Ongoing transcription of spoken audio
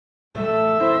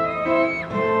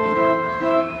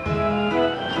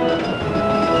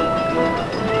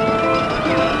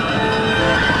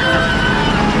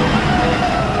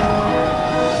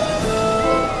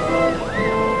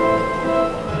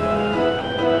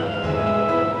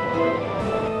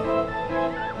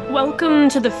Welcome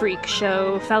to the Freak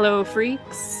Show, fellow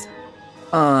freaks.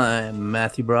 I'm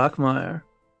Matthew Brockmeyer.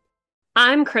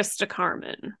 I'm Krista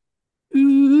Carmen.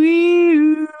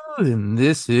 And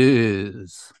this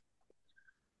is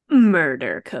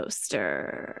Murder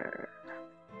Coaster.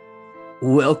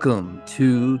 Welcome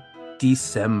to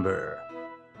December,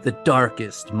 the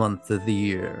darkest month of the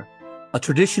year, a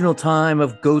traditional time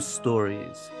of ghost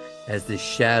stories as the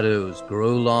shadows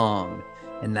grow long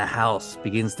and the house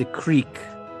begins to creak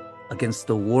against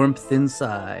the warmth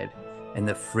inside and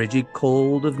the frigid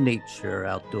cold of nature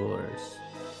outdoors.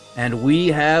 And we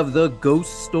have the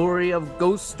ghost story of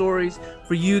ghost stories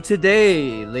for you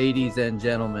today, ladies and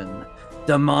gentlemen.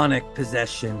 Demonic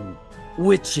possession,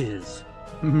 witches,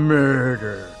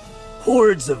 murder,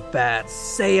 hordes of bats,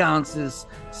 seances,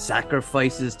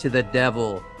 sacrifices to the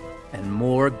devil, and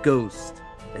more ghosts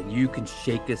than you can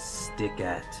shake a stick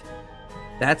at.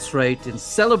 That's right, in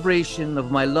celebration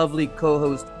of my lovely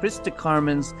co-host Krista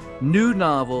Carmen's new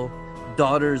novel,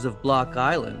 Daughters of Block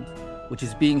Island, which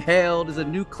is being hailed as a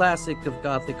new classic of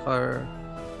Gothic horror,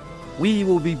 we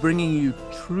will be bringing you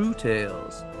true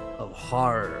tales of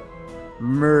horror,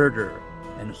 murder,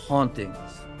 and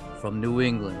hauntings from New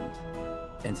England.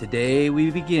 And today we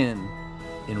begin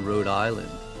in Rhode Island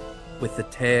with the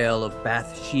tale of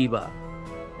Bathsheba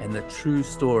and the true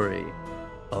story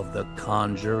of the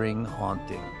Conjuring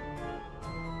haunting.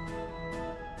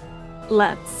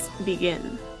 Let's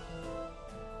begin.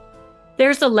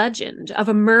 There's a legend of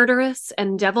a murderous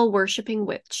and devil-worshipping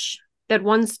witch that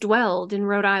once dwelled in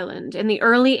Rhode Island in the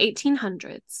early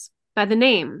 1800s by the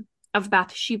name of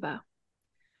Bathsheba.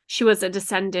 She was a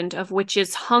descendant of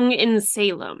witches hung in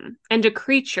Salem and a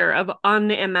creature of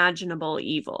unimaginable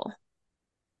evil.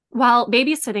 While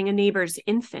babysitting a neighbor's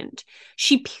infant,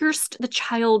 she pierced the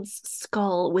child's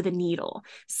skull with a needle,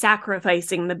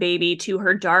 sacrificing the baby to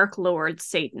her dark lord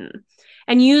Satan,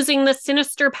 and using the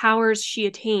sinister powers she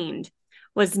attained,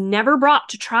 was never brought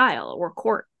to trial or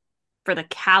court for the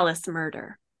callous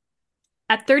murder.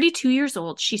 At 32 years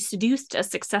old, she seduced a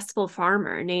successful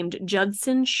farmer named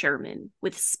Judson Sherman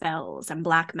with spells and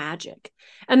black magic,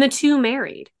 and the two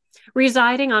married,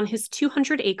 residing on his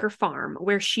 200-acre farm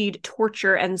where she'd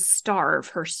torture and starve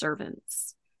her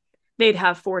servants. They'd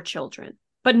have 4 children,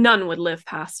 but none would live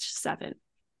past 7,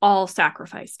 all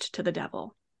sacrificed to the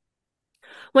devil.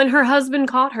 When her husband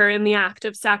caught her in the act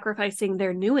of sacrificing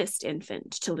their newest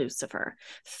infant to Lucifer,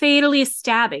 fatally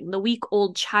stabbing the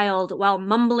weak-old child while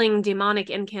mumbling demonic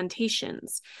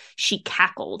incantations, she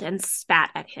cackled and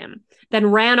spat at him,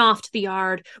 then ran off to the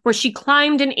yard, where she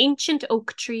climbed an ancient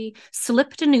oak tree,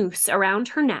 slipped a noose around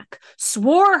her neck,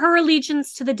 swore her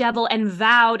allegiance to the devil, and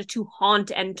vowed to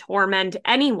haunt and torment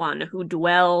anyone who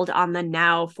dwelled on the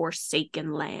now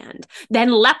forsaken land,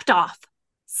 then leapt off,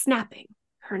 snapping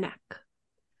her neck.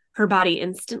 Her body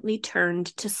instantly turned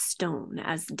to stone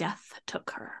as death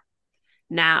took her.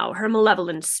 Now her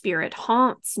malevolent spirit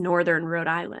haunts northern Rhode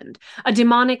Island, a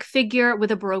demonic figure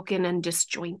with a broken and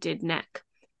disjointed neck,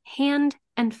 hand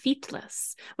and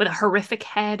feetless, with a horrific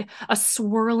head, a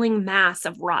swirling mass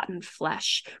of rotten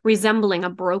flesh, resembling a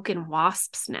broken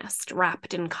wasp's nest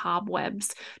wrapped in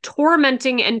cobwebs,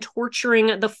 tormenting and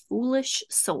torturing the foolish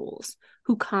souls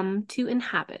who come to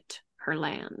inhabit her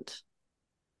land.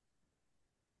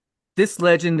 This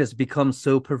legend has become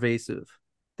so pervasive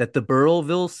that the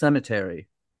Burrillville Cemetery,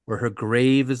 where her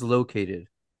grave is located,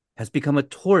 has become a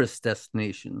tourist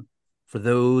destination for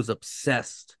those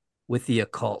obsessed with the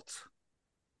occult.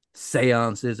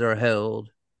 Seances are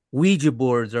held, Ouija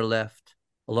boards are left,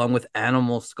 along with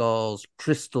animal skulls,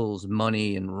 crystals,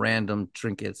 money, and random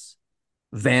trinkets.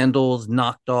 Vandals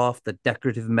knocked off the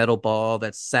decorative metal ball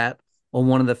that sat on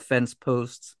one of the fence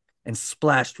posts and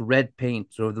splashed red paint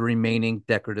over the remaining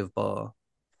decorative ball.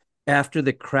 After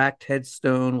the cracked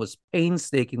headstone was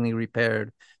painstakingly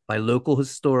repaired by local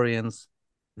historians,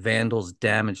 vandals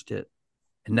damaged it,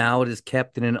 and now it is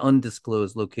kept in an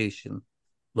undisclosed location.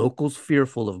 Locals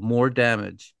fearful of more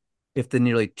damage if the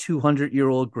nearly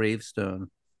 200-year-old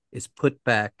gravestone is put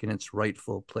back in its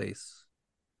rightful place.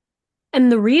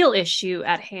 And the real issue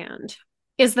at hand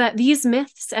is that these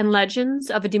myths and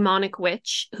legends of a demonic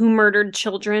witch who murdered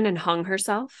children and hung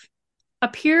herself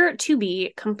appear to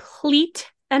be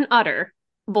complete and utter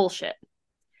bullshit.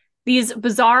 These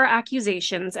bizarre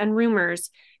accusations and rumors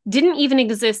didn't even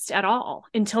exist at all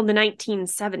until the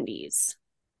 1970s,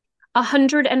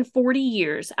 140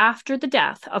 years after the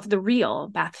death of the real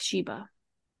Bathsheba.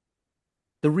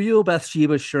 The real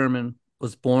Bathsheba Sherman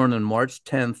was born on March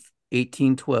 10th,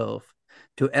 1812,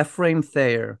 to Ephraim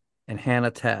Thayer and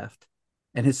Hannah Taft,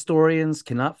 and historians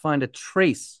cannot find a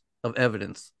trace of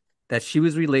evidence that she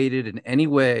was related in any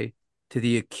way to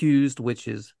the accused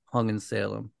witches hung in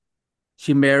Salem.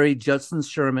 She married Judson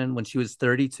Sherman when she was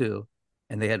 32,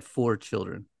 and they had 4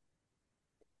 children.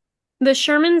 The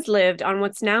Shermans lived on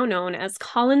what's now known as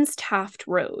Collins Taft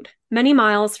Road, many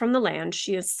miles from the land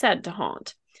she is said to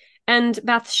haunt. And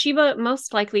Bathsheba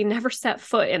most likely never set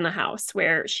foot in the house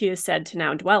where she is said to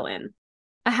now dwell in.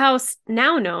 A house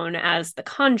now known as the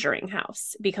Conjuring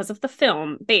House because of the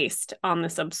film based on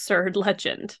this absurd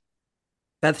legend.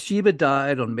 Bathsheba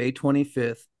died on May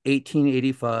 25th,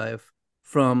 1885,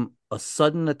 from a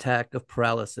sudden attack of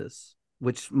paralysis,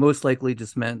 which most likely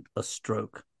just meant a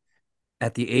stroke,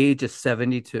 at the age of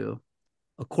 72,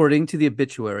 according to the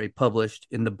obituary published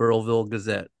in the Burrillville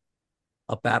Gazette.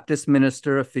 A Baptist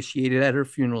minister officiated at her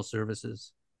funeral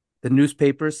services. The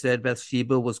newspaper said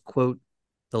Bathsheba was, quote,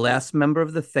 the last member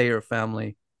of the Thayer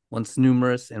family, once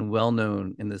numerous and well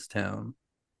known in this town.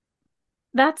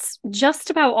 That's just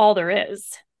about all there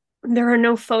is. There are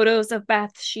no photos of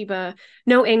Bathsheba,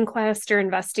 no inquest or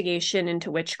investigation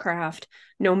into witchcraft,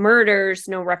 no murders,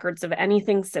 no records of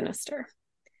anything sinister.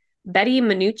 Betty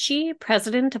Minucci,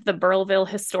 president of the Burrillville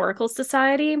Historical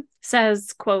Society,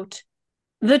 says, quote,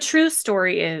 the true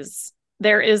story is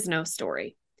there is no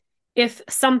story. If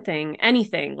something,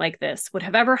 anything like this would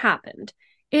have ever happened,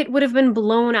 it would have been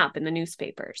blown up in the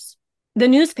newspapers. The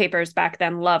newspapers back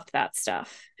then loved that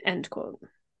stuff, end quote.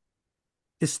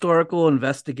 Historical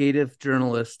investigative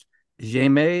journalist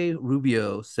Jaime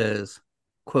Rubio says,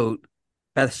 quote,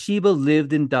 Bathsheba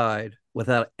lived and died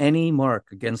without any mark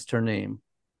against her name.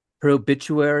 Her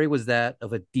obituary was that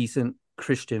of a decent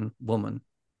Christian woman.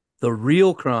 The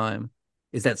real crime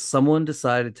is that someone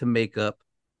decided to make up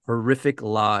horrific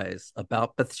lies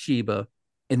about Bathsheba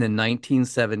in the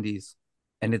 1970s,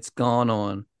 and it's gone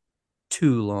on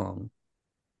too long.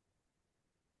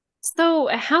 So,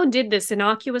 how did this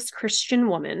innocuous Christian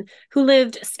woman who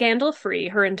lived scandal-free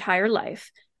her entire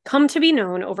life come to be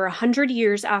known over 100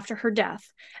 years after her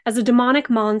death as a demonic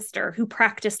monster who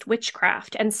practiced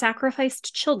witchcraft and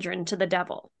sacrificed children to the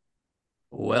devil?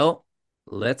 Well,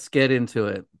 let's get into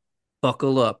it.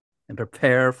 Buckle up and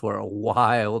prepare for a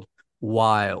wild,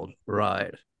 wild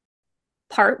ride.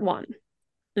 Part 1.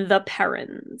 The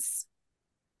Perrins.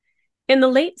 In the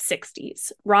late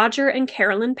 60s, Roger and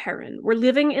Carolyn Perrin were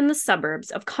living in the suburbs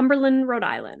of Cumberland, Rhode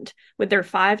Island, with their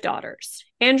 5 daughters,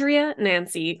 Andrea,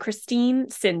 Nancy, Christine,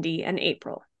 Cindy, and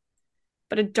April.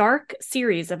 But a dark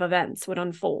series of events would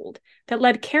unfold that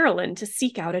led Carolyn to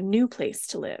seek out a new place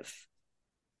to live.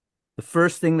 The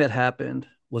first thing that happened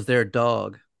was their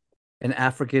dog, an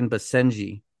African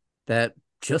Basenji that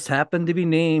just happened to be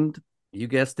named, you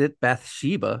guessed it,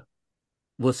 Bathsheba,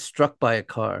 was struck by a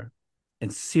car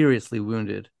and seriously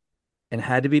wounded and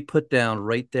had to be put down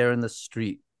right there in the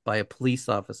street by a police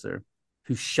officer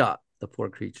who shot the poor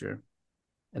creature.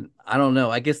 And I don't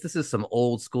know, I guess this is some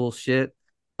old school shit.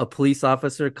 A police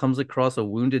officer comes across a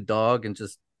wounded dog and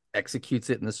just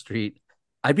executes it in the street.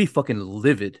 I'd be fucking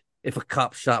livid if a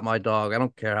cop shot my dog. I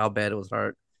don't care how bad it was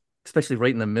hurt, especially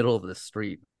right in the middle of the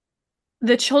street.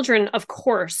 The children, of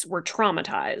course, were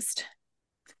traumatized.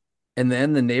 And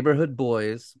then the neighborhood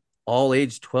boys, all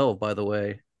age 12, by the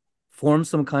way, formed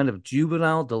some kind of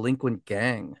juvenile delinquent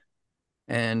gang.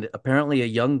 And apparently a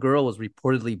young girl was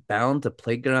reportedly bound to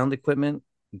playground equipment,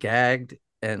 gagged,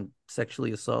 and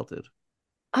sexually assaulted.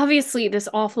 Obviously, this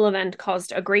awful event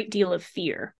caused a great deal of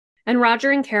fear, and Roger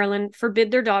and Carolyn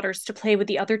forbid their daughters to play with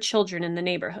the other children in the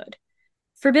neighborhood.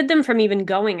 Forbid them from even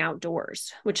going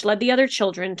outdoors, which led the other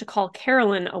children to call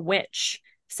Carolyn a witch,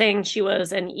 saying she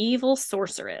was an evil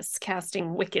sorceress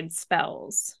casting wicked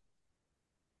spells.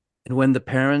 And when the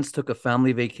parents took a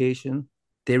family vacation,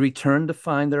 they returned to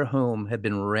find their home had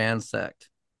been ransacked,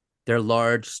 their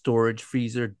large storage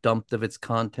freezer dumped of its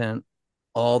content,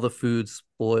 all the food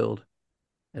spoiled,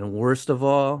 and worst of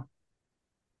all,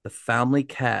 the family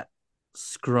cat,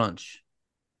 Scrunch,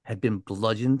 had been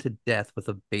bludgeoned to death with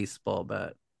a baseball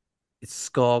bat, its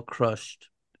skull crushed,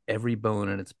 every bone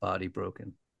in its body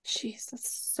broken. Jeez,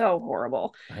 that's so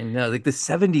horrible. I know, like the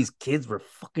 70s kids were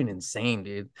fucking insane,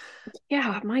 dude.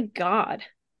 Yeah, my God.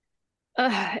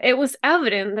 It was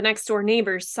evident the next door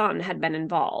neighbor's son had been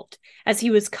involved, as he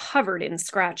was covered in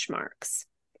scratch marks.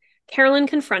 Carolyn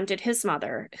confronted his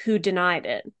mother, who denied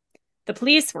it. The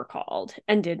police were called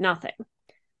and did nothing.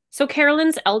 So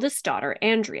Carolyn's eldest daughter,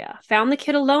 Andrea, found the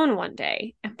kid alone one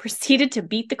day and proceeded to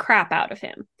beat the crap out of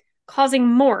him, causing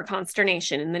more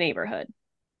consternation in the neighborhood.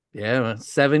 Yeah,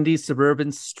 70s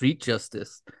suburban street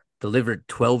justice delivered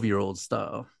 12-year-old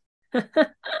style.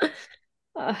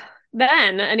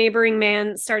 Then a neighboring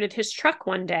man started his truck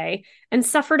one day and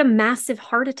suffered a massive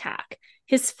heart attack,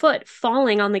 his foot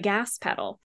falling on the gas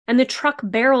pedal and the truck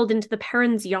barreled into the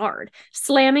Perrins' yard,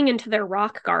 slamming into their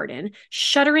rock garden,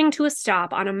 shuddering to a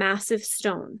stop on a massive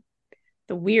stone.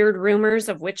 The weird rumors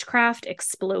of witchcraft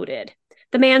exploded.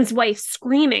 The man's wife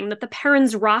screaming that the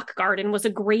Perrins' rock garden was a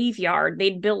graveyard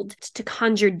they'd built to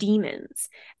conjure demons,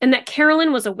 and that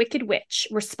Carolyn was a wicked witch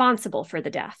responsible for the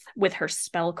death with her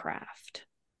spellcraft.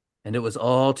 And it was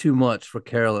all too much for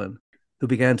Carolyn, who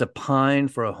began to pine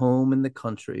for a home in the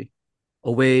country,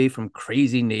 away from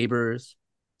crazy neighbors,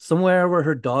 somewhere where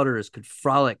her daughters could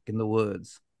frolic in the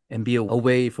woods and be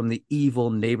away from the evil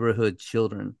neighborhood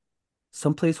children,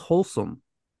 someplace wholesome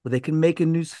where they could make a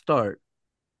new start.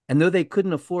 And though they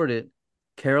couldn't afford it,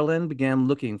 Carolyn began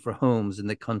looking for homes in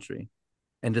the country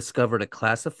and discovered a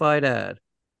classified ad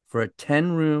for a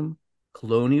 10-room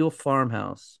colonial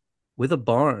farmhouse with a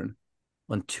barn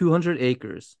on 200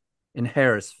 acres in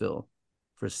Harrisville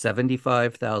for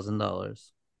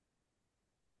 $75,000.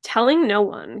 Telling no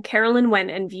one, Carolyn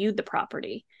went and viewed the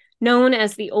property, known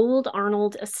as the Old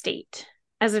Arnold Estate,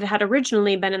 as it had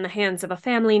originally been in the hands of a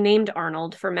family named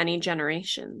Arnold for many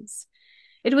generations.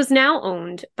 It was now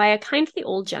owned by a kindly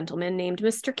old gentleman named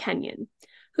Mr. Kenyon,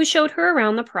 who showed her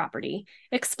around the property,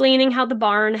 explaining how the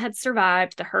barn had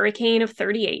survived the hurricane of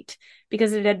 '38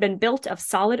 because it had been built of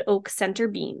solid oak center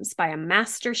beams by a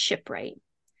master shipwright.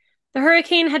 The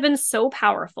hurricane had been so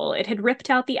powerful it had ripped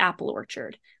out the apple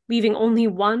orchard, leaving only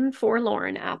one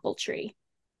forlorn apple tree.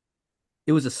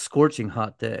 It was a scorching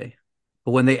hot day,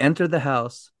 but when they entered the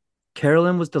house,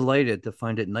 Carolyn was delighted to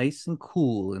find it nice and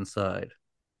cool inside.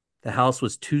 The house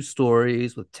was 2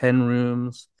 stories with 10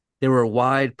 rooms. There were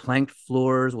wide planked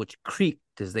floors which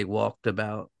creaked as they walked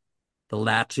about. The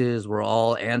latches were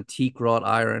all antique wrought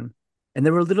iron, and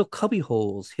there were little cubby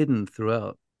holes hidden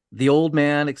throughout. The old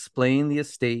man explained the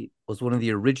estate was one of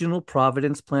the original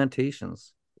Providence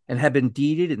plantations and had been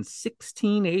deeded in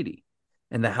 1680,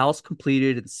 and the house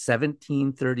completed in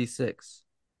 1736,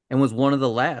 and was one of the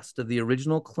last of the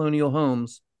original colonial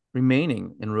homes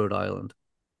remaining in Rhode Island.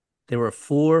 There were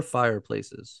 4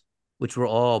 fireplaces, which were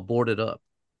all boarded up.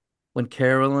 When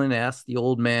Carolyn asked the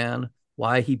old man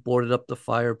why he boarded up the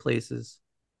fireplaces,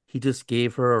 he just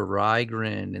gave her a wry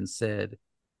grin and said,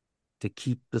 "To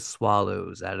keep the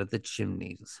swallows out of the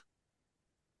chimneys."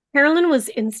 Carolyn was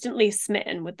instantly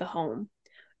smitten with the home,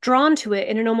 drawn to it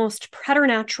in an almost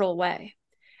preternatural way.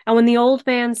 And when the old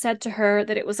man said to her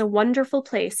that it was a wonderful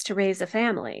place to raise a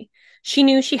family, she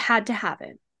knew she had to have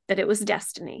it, that it was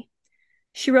destiny.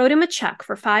 She wrote him a check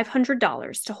for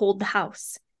 $500 to hold the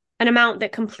house, an amount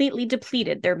that completely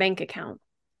depleted their bank account.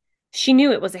 She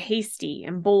knew it was a hasty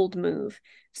and bold move,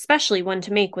 especially one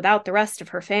to make without the rest of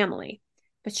her family,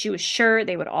 but she was sure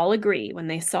they would all agree when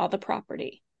they saw the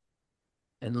property.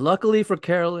 And luckily for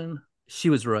Carolyn, she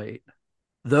was right.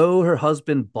 Though her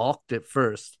husband balked at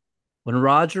first, when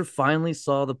Roger finally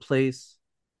saw the place,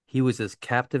 he was as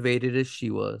captivated as she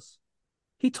was.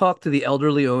 He talked to the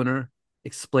elderly owner,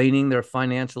 explaining their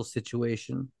financial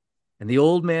situation, and the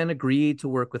old man agreed to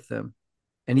work with them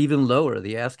and even lower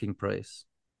the asking price.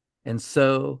 And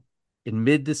so, in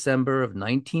mid-December of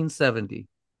 1970,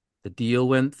 the deal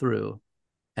went through,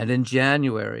 and in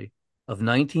January of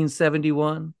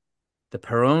 1971, the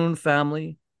Perron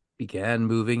family began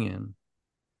moving in.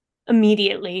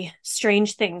 Immediately,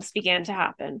 strange things began to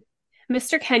happen.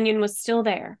 Mr. Kenyon was still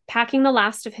there, packing the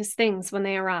last of his things when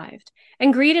they arrived,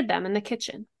 and greeted them in the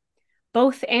kitchen.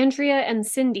 Both Andrea and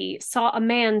Cindy saw a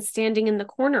man standing in the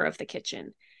corner of the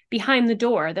kitchen, behind the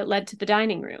door that led to the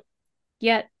dining room.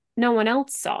 Yet no one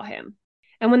else saw him.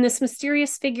 And when this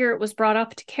mysterious figure was brought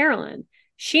up to Carolyn,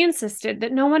 she insisted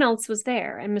that no one else was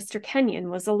there and Mr. Kenyon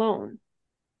was alone.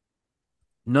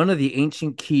 None of the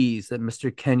ancient keys that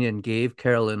Mr. Kenyon gave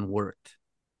Carolyn worked.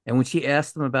 And when she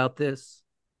asked him about this,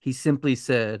 he simply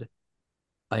said,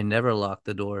 "I never lock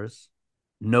the doors.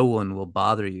 No one will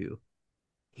bother you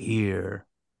here."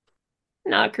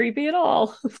 Not creepy at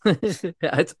all.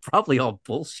 It's probably all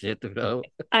bullshit,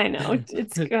 I know.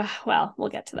 Well, we'll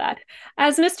get to that.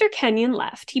 As Mr. Kenyon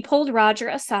left, he pulled Roger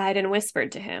aside and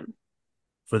whispered to him,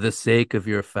 "For the sake of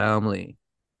your family,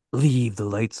 leave the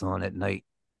lights on at night."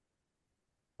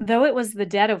 Though it was the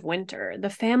dead of winter, the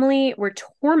family were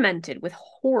tormented with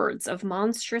hordes of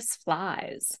monstrous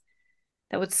flies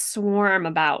that would swarm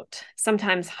about,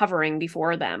 sometimes hovering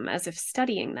before them as if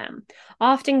studying them,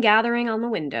 often gathering on the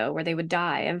window where they would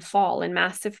die and fall in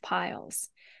massive piles.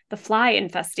 The fly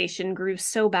infestation grew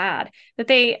so bad that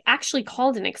they actually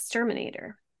called an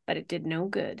exterminator, but it did no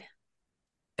good.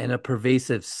 And a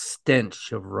pervasive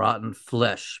stench of rotten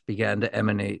flesh began to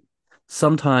emanate,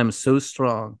 sometimes so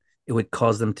strong it would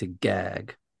cause them to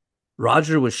gag.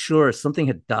 Roger was sure something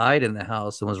had died in the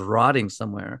house and was rotting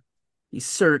somewhere, He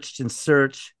searched and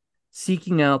searched,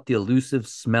 seeking out the elusive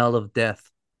smell of death,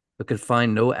 but could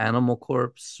find no animal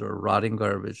corpse or rotting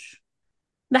garbage.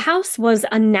 The house was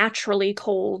unnaturally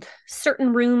cold,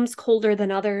 certain rooms colder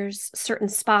than others, certain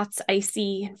spots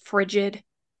icy and frigid.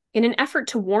 In an effort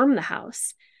to warm the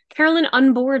house, Carolyn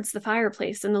unboards the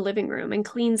fireplace in the living room and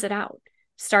cleans it out,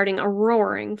 starting a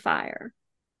roaring fire.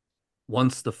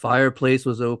 Once the fireplace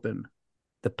was open,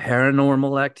 the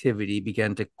paranormal activity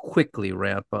began to quickly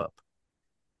ramp up.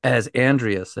 As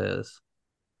Andrea says,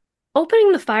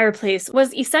 Opening the fireplace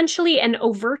was essentially an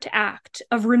overt act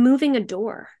of removing a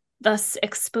door, thus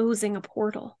exposing a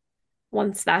portal.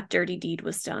 Once that dirty deed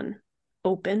was done,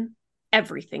 open,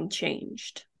 everything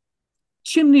changed.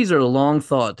 chimneys are long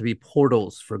thought to be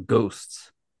portals for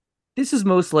ghosts. This is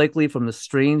most likely from the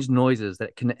strange noises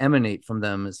that can emanate from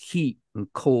them as heat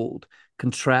and cold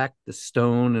contract the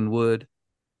stone and wood,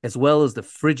 as well as the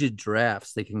frigid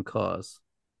drafts they can cause.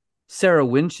 Sarah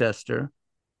Winchester,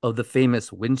 of the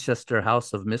famous Winchester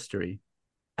House of Mystery,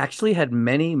 actually had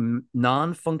many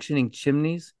non-functioning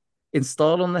chimneys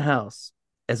installed on the house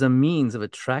as a means of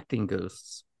attracting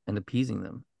ghosts and appeasing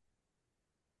them.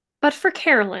 But for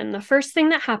Carolyn, the first thing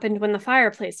that happened when the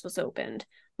fireplace was opened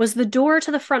was the door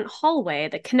to the front hallway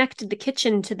that connected the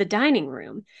kitchen to the dining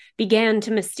room began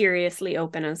to mysteriously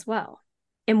open as well,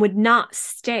 and would not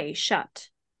stay shut.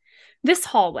 This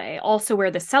hallway, also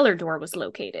where the cellar door was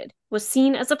located, was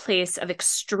seen as a place of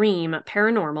extreme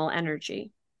paranormal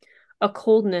energy. A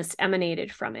coldness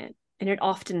emanated from it, and it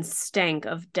often stank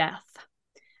of death.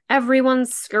 Everyone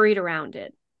scurried around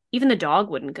it. Even the dog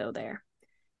wouldn't go there.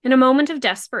 In a moment of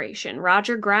desperation,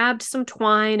 Roger grabbed some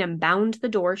twine and bound the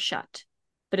door shut.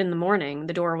 But in the morning,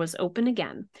 the door was open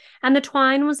again, and the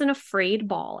twine was an afraid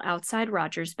ball outside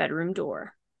Roger's bedroom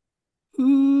door.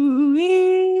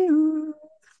 Ooh,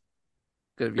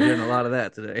 gonna be hearing a lot of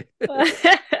that today.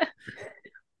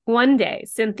 One day,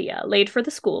 Cynthia, late for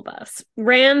the school bus,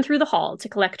 ran through the hall to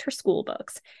collect her school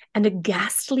books, and a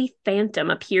ghastly phantom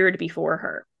appeared before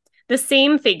her. The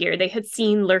same figure they had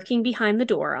seen lurking behind the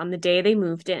door on the day they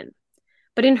moved in.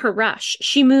 But in her rush,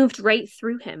 she moved right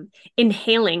through him,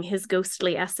 inhaling his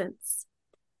ghostly essence.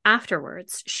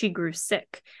 Afterwards, she grew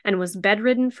sick and was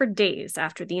bedridden for days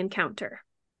after the encounter.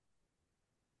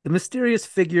 The mysterious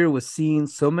figure was seen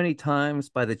so many times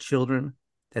by the children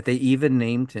that they even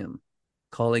named him,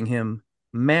 calling him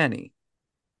Manny.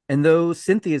 And though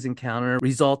Cynthia's encounter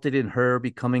resulted in her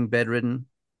becoming bedridden,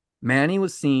 Manny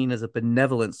was seen as a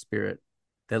benevolent spirit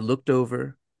that looked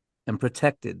over and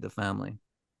protected the family.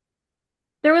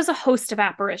 There was a host of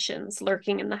apparitions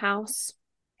lurking in the house.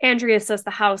 Andrea says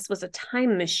the house was a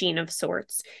time machine of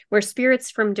sorts, where spirits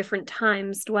from different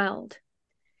times dwelled.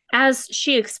 As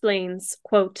she explains,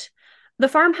 quote, "The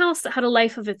farmhouse had a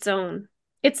life of its own.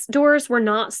 Its doors were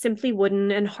not simply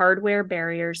wooden and hardware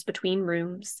barriers between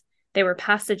rooms. They were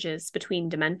passages between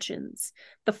dimensions,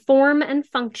 the form and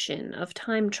function of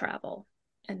time travel."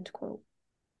 End quote.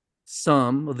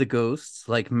 Some of the ghosts,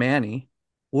 like Manny,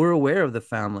 were aware of the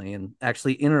family and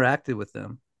actually interacted with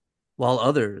them, while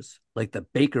others, like the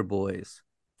Baker boys,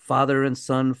 father and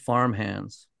son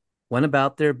farmhands, went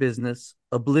about their business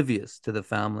oblivious to the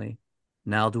family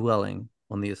now dwelling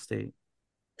on the estate.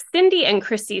 Cindy and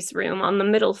Chrissy's room on the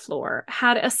middle floor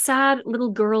had a sad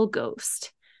little girl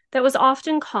ghost that was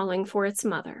often calling for its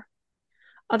mother.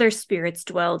 Other spirits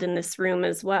dwelled in this room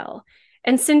as well,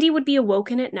 and Cindy would be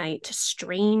awoken at night to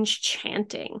strange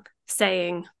chanting,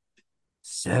 saying,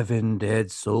 "7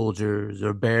 dead soldiers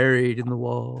are buried in the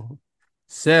wall.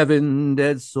 7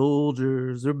 dead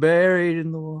soldiers are buried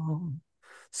in the wall.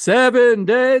 7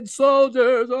 dead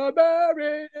soldiers are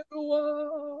buried in the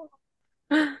wall."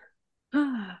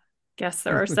 Guess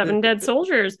there are 7 dead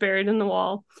soldiers buried in the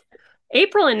wall.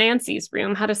 April and Nancy's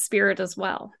room had a spirit as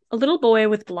well. A little boy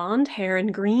with blonde hair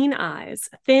and green eyes,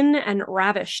 thin and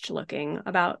ravished looking,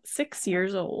 about 6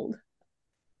 years old.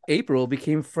 April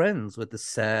became friends with the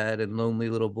sad and lonely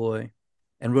little boy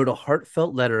and wrote a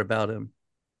heartfelt letter about him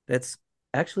that's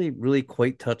actually really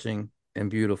quite touching and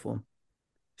beautiful.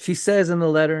 She says in the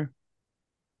letter,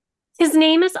 "His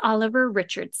name is Oliver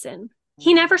Richardson.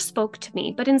 He never spoke to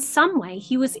me, but in some way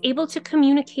he was able to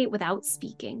communicate without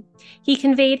speaking. He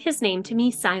conveyed his name to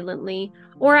me silently,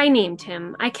 or I named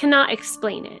him. I cannot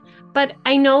explain it, but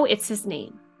I know it's his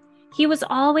name. He was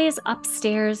always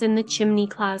upstairs in the chimney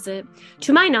closet.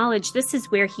 To my knowledge, this is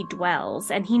where he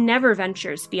dwells, and he never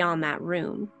ventures beyond that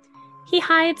room. He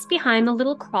hides behind the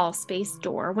little crawl space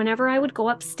door whenever I would go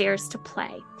upstairs to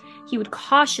play. He would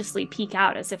cautiously peek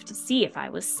out as if to see if I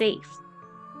was safe.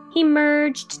 He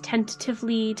merged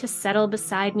tentatively to settle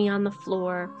beside me on the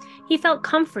floor. He felt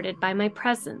comforted by my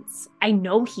presence. I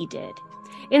know he did.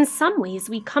 In some ways,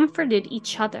 we comforted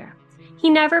each other. He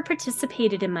never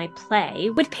participated in my play,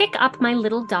 would pick up my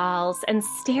little dolls and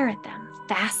stare at them,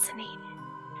 fascinated.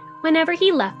 Whenever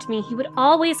he left me, he would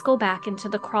always go back into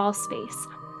the crawl space,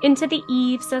 into the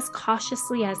eaves as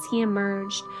cautiously as he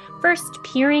emerged, first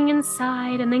peering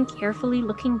inside and then carefully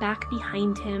looking back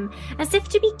behind him, as if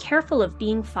to be careful of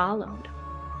being followed.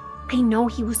 I know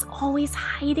he was always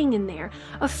hiding in there,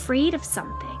 afraid of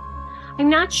something. I'm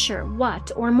not sure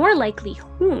what, or more likely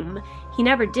whom. He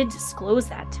never did disclose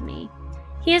that to me.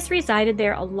 He has resided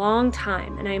there a long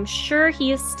time, and I am sure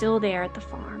he is still there at the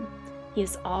farm. He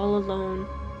is all alone.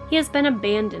 He has been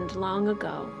abandoned long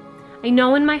ago. I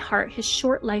know in my heart his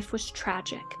short life was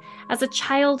tragic. As a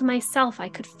child myself, I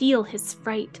could feel his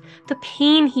fright, the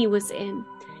pain he was in,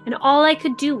 and all I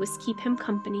could do was keep him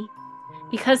company.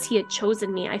 Because he had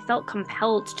chosen me, I felt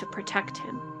compelled to protect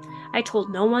him. I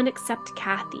told no one except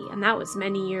Kathy, and that was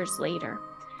many years later.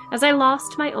 As I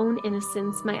lost my own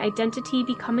innocence, my identity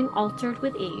becoming altered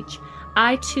with age,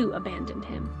 I too abandoned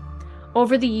him.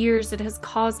 Over the years, it has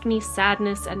caused me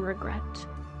sadness and regret.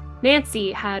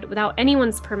 Nancy had, without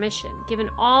anyone's permission, given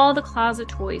all the closet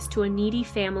toys to a needy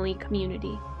family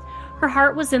community. Her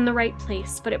heart was in the right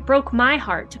place, but it broke my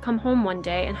heart to come home one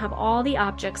day and have all the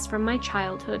objects from my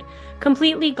childhood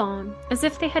completely gone, as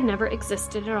if they had never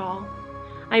existed at all.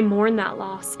 I mourned that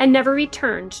loss and never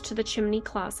returned to the chimney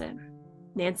closet.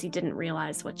 Nancy didn't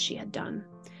realize what she had done.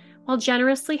 While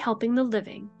generously helping the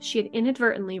living, she had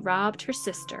inadvertently robbed her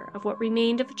sister of what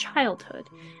remained of childhood,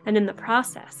 and in the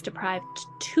process deprived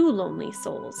two lonely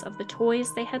souls of the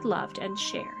toys they had loved and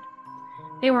shared.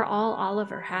 They were all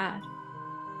Oliver had.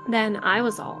 Then I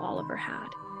was all Oliver had,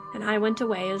 and I went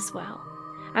away as well.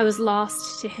 I was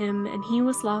lost to him, and he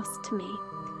was lost to me.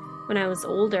 When I was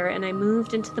older and I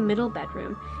moved into the middle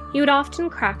bedroom, he would often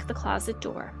crack the closet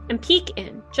door and peek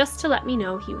in just to let me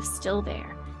know he was still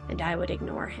there, and I would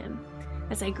ignore him.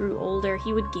 As I grew older,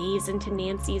 he would gaze into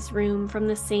Nancy's room from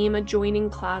the same adjoining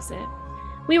closet.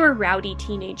 We were rowdy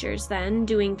teenagers then,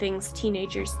 doing things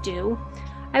teenagers do.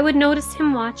 I would notice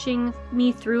him watching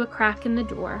me through a crack in the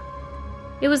door.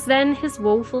 It was then his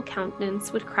woeful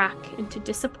countenance would crack into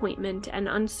disappointment and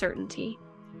uncertainty.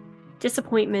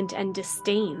 Disappointment and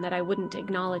disdain that I wouldn't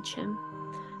acknowledge him.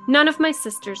 None of my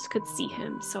sisters could see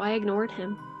him, so I ignored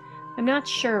him. I'm not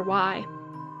sure why.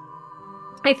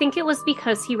 I think it was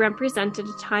because he represented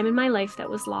a time in my life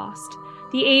that was lost.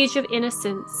 The age of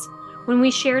innocence, when we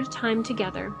shared time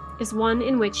together, is one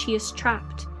in which he is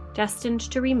trapped, destined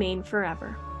to remain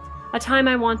forever. A time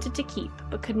I wanted to keep,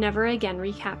 but could never again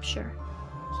recapture.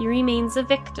 He remains a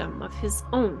victim of his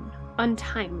own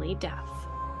untimely death.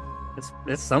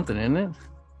 It's something, isn't it?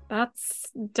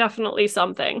 That's definitely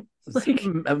something. Like,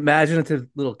 imaginative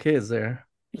little kids there.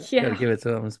 Yeah. Gotta give it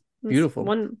to them. It's beautiful.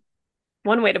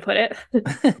 One way to put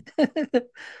it.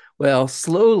 Well,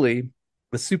 slowly,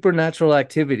 the supernatural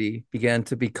activity began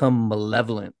to become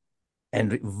malevolent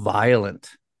and violent.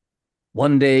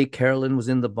 One day, Carolyn was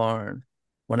in the barn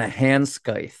when a hand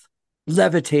scythe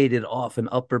levitated off an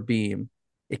upper beam.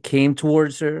 It came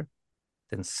towards her,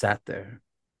 then sat there,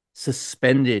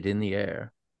 suspended in the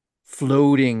air,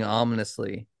 floating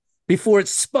ominously, before it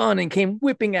spun and came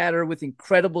whipping at her with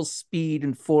incredible speed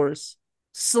and force,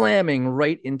 slamming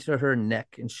right into her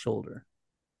neck and shoulder.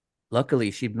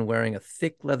 Luckily, she'd been wearing a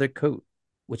thick leather coat,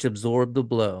 which absorbed the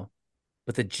blow,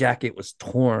 but the jacket was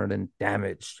torn and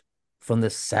damaged from the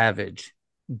savage,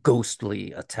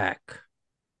 ghostly attack.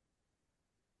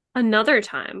 Another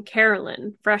time,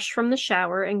 Carolyn, fresh from the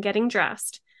shower and getting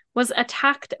dressed, was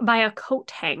attacked by a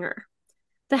coat hanger.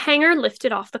 The hanger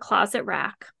lifted off the closet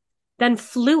rack, then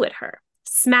flew at her,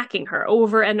 smacking her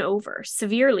over and over,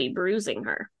 severely bruising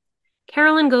her.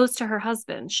 Carolyn goes to her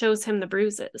husband, shows him the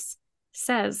bruises,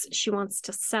 says she wants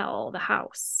to sell the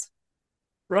house.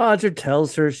 Roger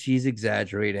tells her she's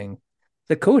exaggerating.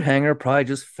 The coat hanger probably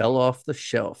just fell off the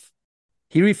shelf.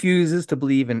 He refuses to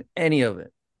believe in any of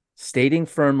it, stating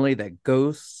firmly that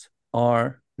ghosts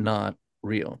are not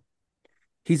real.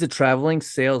 He's a traveling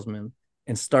salesman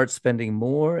and starts spending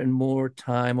more and more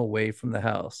time away from the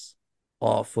house,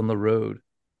 off on the road.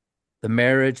 The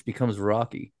marriage becomes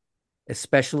rocky,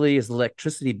 especially as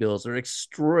electricity bills are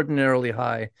extraordinarily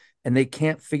high and they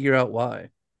can't figure out why,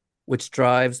 which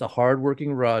drives the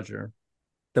hardworking Roger,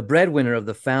 the breadwinner of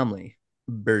the family,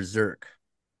 berserk.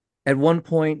 At one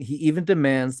point, he even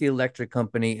demands the electric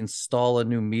company install a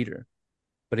new meter,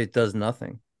 but it does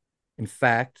nothing. In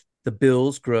fact, the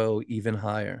bills grow even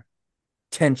higher.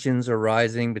 Tensions are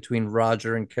rising between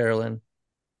Roger and Carolyn,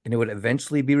 and it would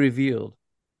eventually be revealed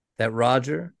that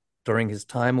Roger, during his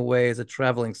time away as a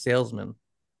traveling salesman,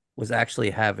 was actually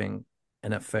having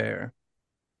an affair.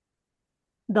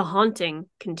 The haunting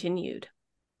continued.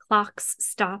 Clocks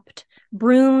stopped,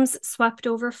 brooms swept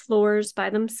over floors by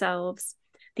themselves,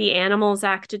 the animals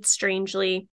acted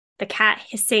strangely, the cat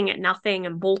hissing at nothing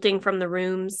and bolting from the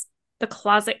rooms. The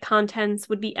closet contents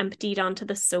would be emptied onto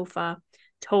the sofa,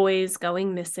 toys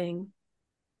going missing.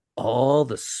 All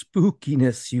the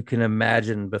spookiness you can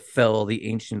imagine befell the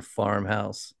ancient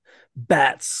farmhouse.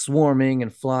 Bats swarming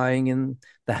and flying in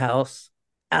the house,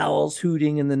 owls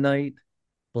hooting in the night,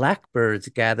 blackbirds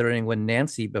gathering when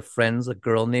Nancy befriends a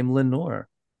girl named Lenore,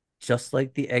 just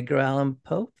like the Edgar Allan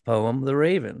Poe poem, The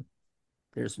Raven.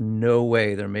 There's no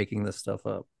way they're making this stuff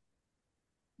up.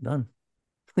 None.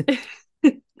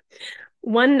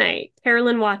 One night,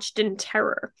 Carolyn watched in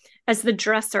terror as the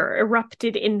dresser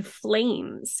erupted in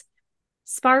flames.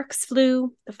 Sparks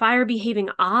flew, the fire behaving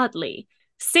oddly,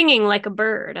 singing like a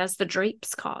bird as the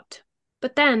drapes caught.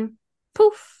 But then,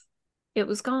 poof, it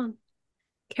was gone.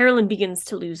 Carolyn begins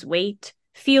to lose weight,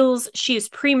 feels she is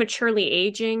prematurely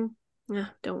aging.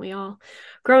 Don't we all?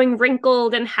 Growing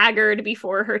wrinkled and haggard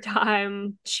before her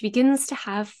time. She begins to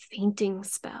have fainting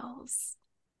spells.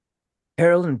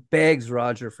 Carolyn begs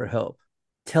Roger for help,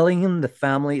 telling him the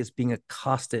family is being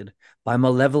accosted by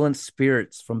malevolent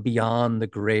spirits from beyond the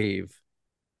grave.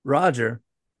 Roger,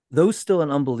 though still an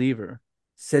unbeliever,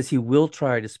 says he will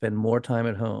try to spend more time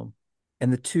at home,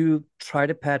 and the two try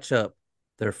to patch up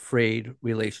their frayed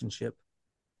relationship.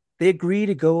 They agree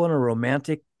to go on a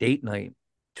romantic date night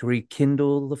to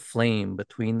rekindle the flame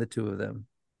between the two of them.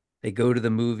 They go to the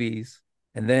movies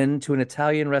and then to an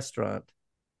Italian restaurant,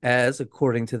 as,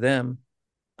 according to them,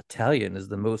 Italian is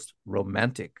the most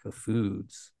romantic of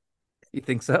foods. You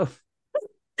think so?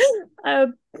 I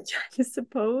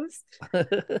suppose.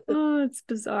 Oh, it's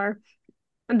bizarre.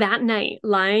 That night,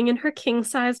 lying in her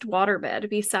king-sized waterbed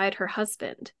beside her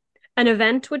husband, an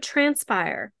event would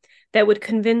transpire that would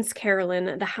convince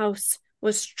Carolyn the house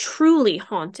was truly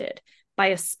haunted by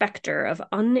a specter of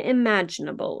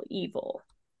unimaginable evil.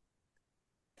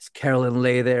 As Carolyn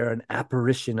lay there, an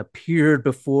apparition appeared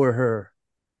before her.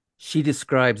 She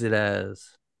describes it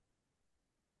as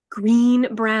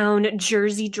green-brown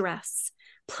jersey dress,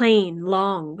 plain,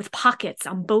 long, with pockets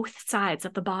on both sides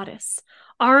of the bodice,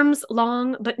 arms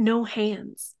long but no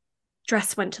hands.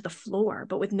 Dress went to the floor,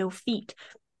 but with no feet,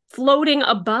 floating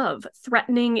above,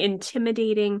 threatening,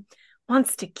 intimidating,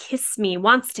 wants to kiss me,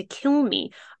 wants to kill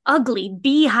me, ugly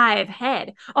beehive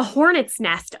head, a hornet's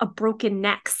nest, a broken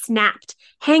neck, snapped,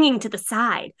 hanging to the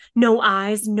side, no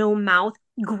eyes, no mouth,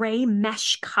 gray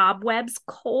mesh cobwebs,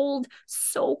 cold,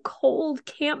 so cold,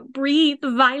 can't breathe,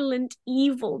 violent,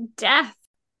 evil, death.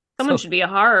 Someone should be a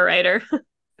horror writer.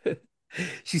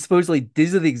 She supposedly,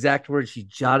 these are the exact words she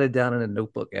jotted down in a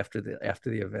notebook after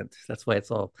the event. That's why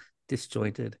it's all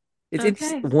disjointed. It's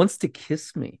Okay. wants to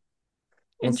kiss me.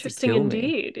 Wants Interesting to kill me.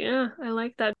 indeed. Yeah, I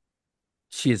like that.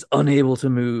 She is unable to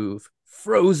move,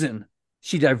 frozen.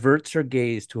 She diverts her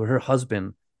gaze to her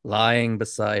husband lying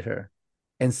beside her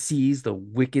and sees the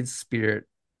wicked spirit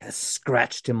has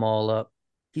scratched him all up.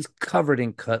 He's covered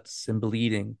in cuts and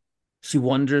bleeding. She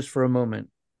wonders for a moment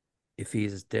if he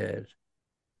is dead.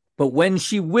 But when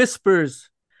she whispers,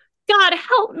 God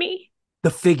help me,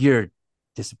 the figure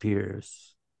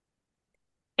disappears.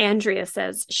 Andrea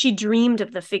says she dreamed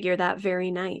of the figure that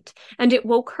very night, and it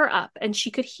woke her up, and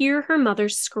she could hear her mother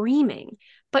screaming,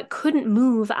 but couldn't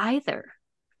move either.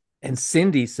 And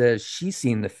Cindy says she's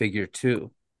seen the figure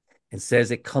too, and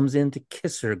says it comes in to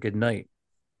kiss her goodnight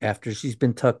after she's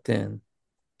been tucked in.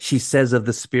 She says of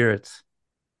the spirits,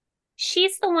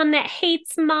 she's the one that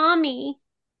hates mommy.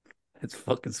 it's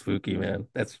fucking spooky, man.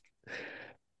 That's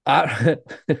I,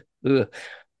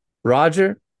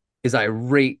 Roger is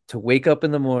irate to wake up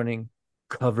in the morning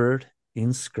covered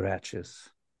in scratches.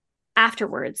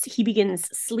 Afterwards, he begins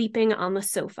sleeping on the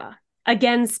sofa,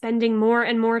 again spending more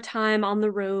and more time on the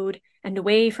road and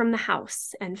away from the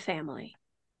house and family.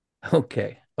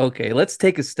 Okay, let's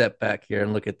take a step back here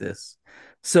and look at this.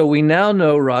 So we now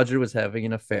know Roger was having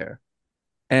an affair.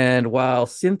 And while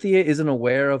Cynthia isn't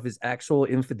aware of his actual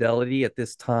infidelity at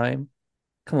this time,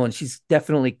 come on, she's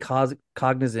definitely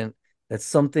cognizant that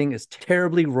something is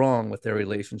terribly wrong with their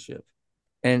relationship.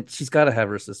 And she's got to have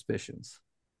her suspicions.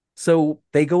 So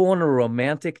they go on a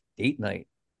romantic date night.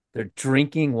 They're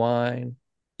drinking wine,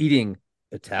 eating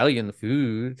Italian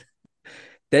food,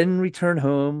 then return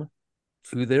home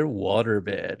to their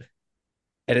waterbed.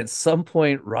 And at some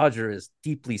point, Roger is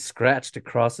deeply scratched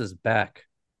across his back.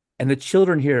 And the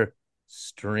children hear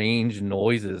strange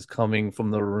noises coming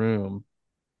from the room.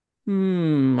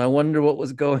 I wonder what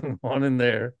was going on in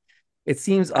there. It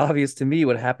seems obvious to me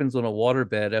what happens on a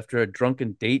waterbed after a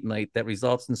drunken date night that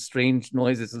results in strange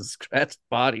noises and scratched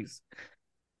bodies.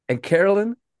 And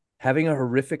Carolyn having a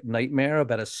horrific nightmare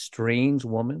about a strange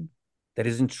woman that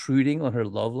is intruding on her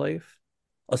love life,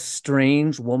 a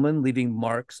strange woman leaving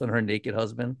marks on her naked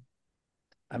husband.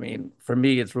 I mean, for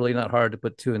me, it's really not hard to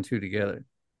put two and two together.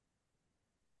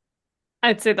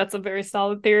 I'd say that's a very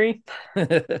solid theory.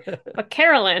 But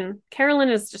Carolyn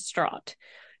is distraught.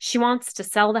 She wants to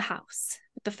sell the house,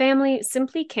 but the family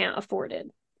simply can't afford it.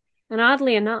 And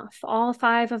oddly enough, all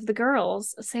five of the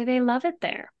girls say they love it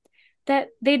there, that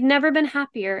they'd never been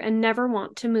happier and never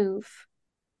want to move.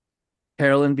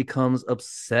 Carolyn becomes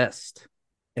obsessed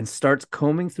and starts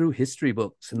combing through history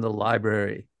books in the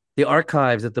library, the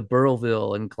archives at the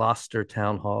Burrillville and Gloucester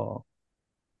Town Hall.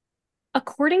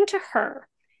 According to her,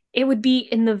 it would be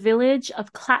in the village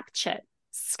of Clapchet,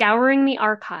 scouring the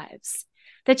archives,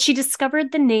 that she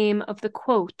discovered the name of the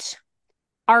quote,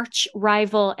 arch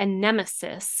rival and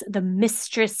nemesis, the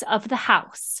mistress of the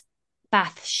house,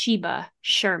 Bathsheba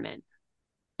Sherman.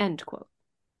 End quote.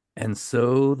 And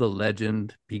so the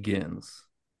legend begins.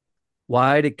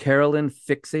 Why did Carolyn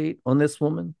fixate on this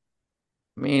woman?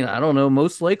 I mean, I don't know,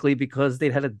 most likely because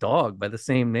they'd had a dog by the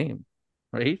same name,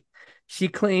 right? She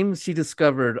claims she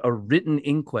discovered a written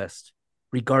inquest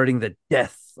regarding the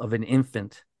death of an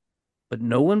infant, but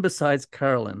no one besides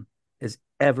Carolyn has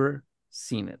ever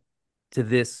seen it. To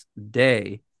this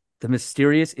day, the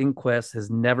mysterious inquest has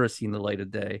never seen the light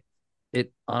of day.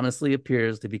 It honestly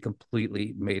appears to be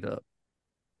completely made up.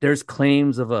 There's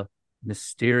claims of a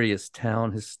mysterious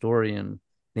town historian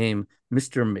named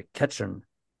Mr. McKetchern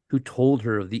who told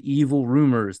her of the evil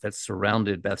rumors that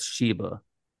surrounded Bathsheba,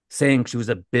 saying she was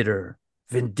a bitter,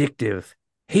 vindictive,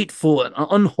 hateful, and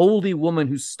unholy woman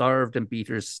who starved and beat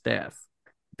her staff,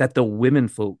 that the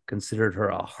womenfolk considered her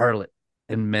a harlot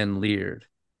and men leered.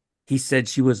 He said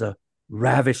she was a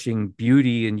ravishing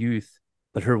beauty in youth,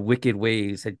 but her wicked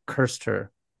ways had cursed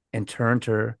her and turned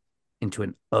her into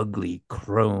an ugly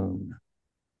crone.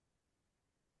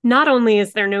 Not only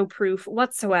is there no proof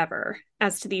whatsoever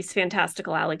as to these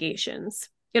fantastical allegations,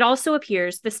 it also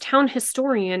appears this town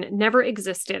historian never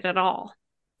existed at all.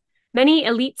 Many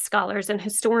elite scholars and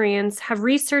historians have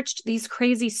researched these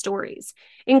crazy stories,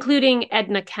 including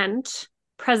Edna Kent,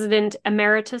 President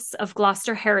Emeritus of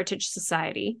Gloucester Heritage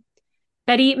Society,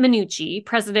 Betty Minucci,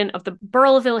 President of the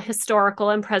Burrillville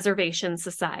Historical and Preservation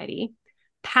Society,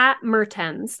 Pat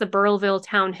Mertens, the Burrillville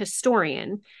town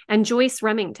historian, and Joyce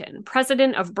Remington,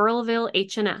 president of Burrillville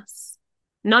H&S.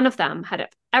 None of them had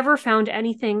ever found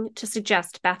anything to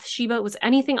suggest Bathsheba was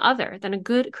anything other than a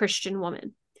good Christian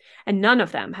woman. And none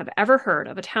of them have ever heard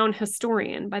of a town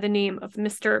historian by the name of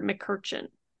Mr. McCurchin.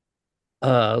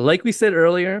 Like we said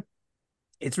earlier,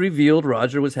 it's revealed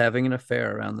Roger was having an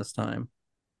affair around this time.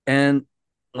 And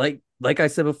like I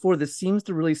said before, this seems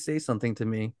to really say something to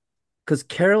me because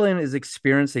Carolyn is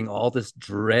experiencing all this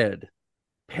dread,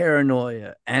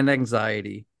 paranoia, and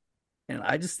anxiety. And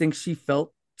I just think she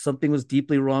felt something was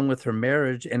deeply wrong with her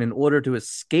marriage. And in order to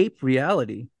escape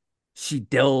reality, she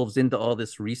delves into all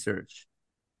this research.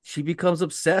 She becomes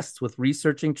obsessed with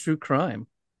researching true crime.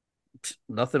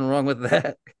 Nothing wrong with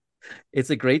that.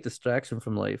 It's a great distraction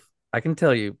from life. I can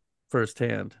tell you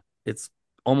firsthand, it's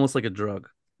almost like a drug.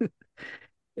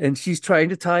 And she's trying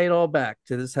to tie it all back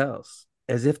to this house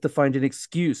as if to find an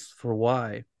excuse for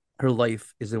why her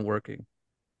life isn't working.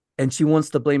 And she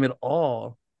wants to blame it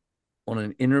all on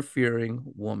an interfering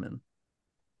woman.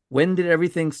 When did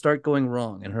everything start going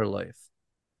wrong in her life?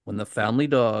 When the family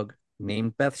dog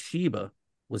named Bathsheba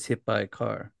was hit by a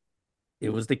car.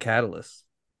 It was the catalyst.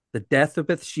 The death of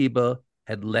Bathsheba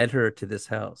had led her to this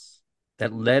house,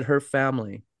 that led her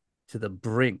family to the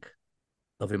brink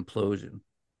of implosion.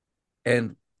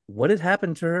 And what had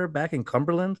happened to her back in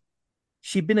Cumberland?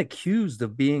 She'd been accused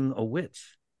of being a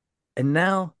witch. And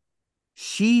now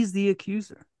she's the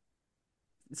accuser.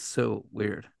 It's so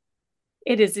weird.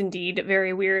 It is indeed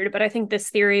very weird, but I think this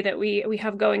theory that we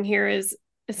have going here is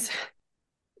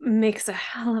makes a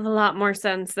hell of a lot more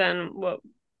sense than what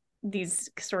these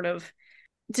sort of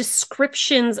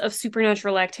descriptions of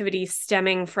supernatural activity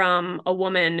stemming from a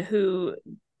woman who,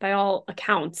 by all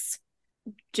accounts,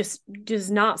 just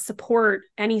does not support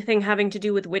anything having to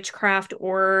do with witchcraft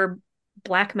or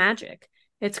black magic.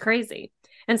 It's crazy.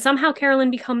 And somehow Carolyn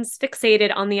becomes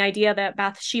fixated on the idea that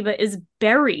Bathsheba is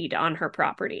buried on her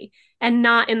property and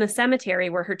not in the cemetery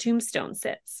where her tombstone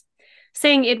sits,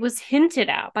 saying it was hinted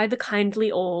at by the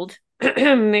kindly old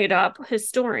made up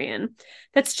historian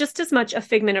that's just as much a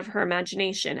figment of her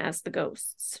imagination as the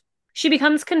ghosts. She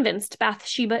becomes convinced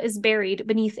Bathsheba is buried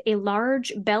beneath a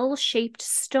large bell-shaped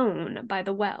stone by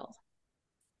the well.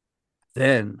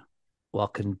 Then, while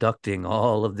conducting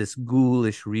all of this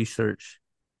ghoulish research,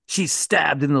 she's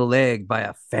stabbed in the leg by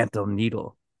a phantom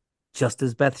needle. just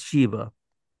as Bathsheba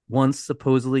once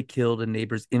supposedly killed a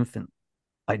neighbor's infant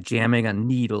by jamming a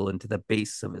needle into the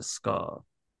base of his skull.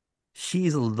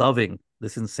 She's loving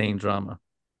this insane drama.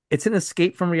 It's an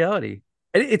escape from reality.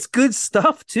 And it's good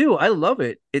stuff too. I love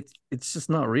it. It's just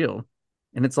not real.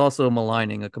 And it's also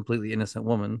maligning a completely innocent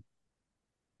woman.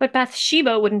 But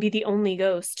Bathsheba wouldn't be the only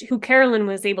ghost who Carolyn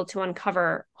was able to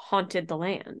uncover haunted the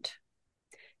land.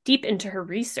 Deep into her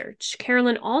research,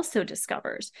 Carolyn also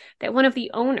discovers that one of the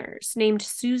owners, named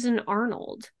Susan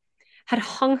Arnold, had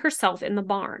hung herself in the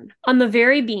barn on the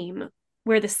very beam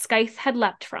where the scythe had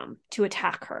leapt from to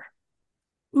attack her.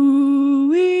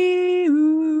 Ooh,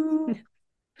 ooh.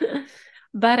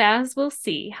 But as we'll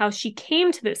see, how she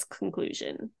came to this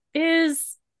conclusion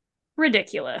is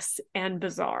ridiculous and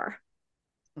bizarre.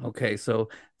 Okay, so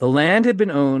the land had been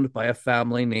owned by a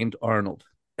family named Arnold,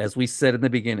 as we said in the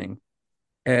beginning.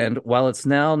 And while it's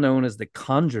now known as the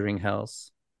Conjuring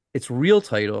House, its real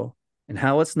title and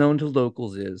how it's known to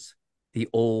locals is the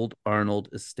Old Arnold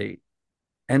Estate.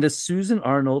 And as Susan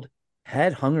Arnold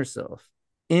had hung herself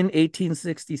in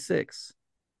 1866,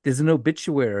 there's an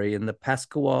obituary in the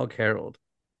Pasquawag Herald.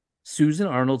 Susan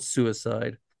Arnold's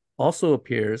suicide also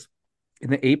appears in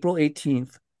the April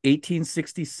 18th,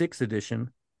 1866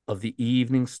 edition of the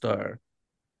Evening Star.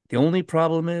 The only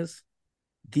problem is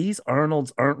these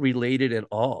Arnolds aren't related at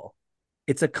all.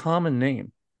 It's a common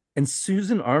name. And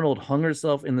Susan Arnold hung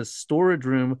herself in the storage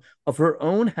room of her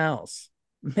own house,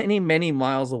 many, many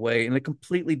miles away in a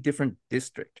completely different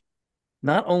district.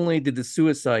 Not only did the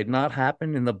suicide not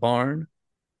happen in the barn,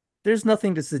 there's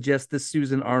nothing to suggest this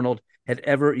Susan Arnold had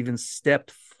ever even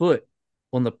stepped foot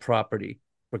on the property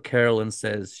where Carolyn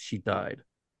says she died.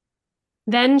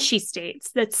 Then she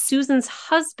states that Susan's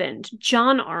husband,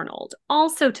 John Arnold,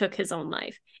 also took his own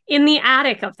life in the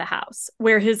attic of the house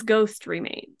where his ghost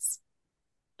remains.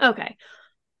 Okay,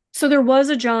 so there was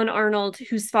a John Arnold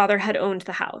whose father had owned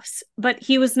the house, but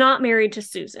he was not married to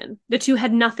Susan. The two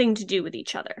had nothing to do with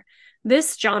each other.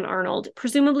 This John Arnold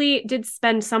presumably did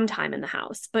spend some time in the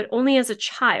house, but only as a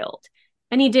child,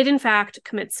 and he did in fact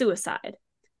commit suicide,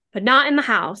 but not in the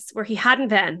house where he hadn't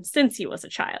been since he was a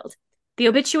child. The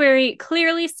obituary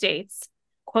clearly states,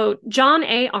 quote, John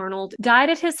A. Arnold died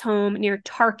at his home near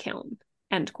Tarkiln,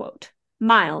 end quote,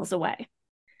 miles away.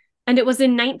 And it was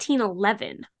in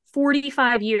 1911,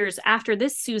 45 years after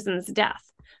this Susan's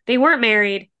death. They weren't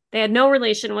married. They had no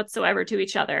relation whatsoever to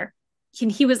each other.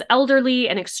 He was elderly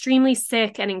and extremely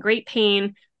sick and in great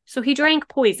pain, so he drank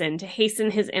poison to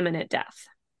hasten his imminent death.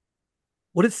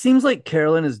 What it seems like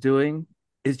Carolyn is doing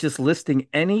is just listing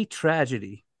any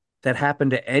tragedy that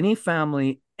happened to any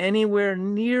family anywhere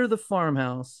near the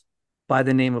farmhouse by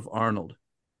the name of Arnold,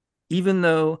 even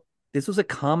though this was a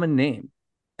common name.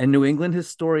 And New England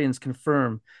historians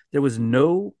confirm there was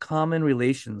no common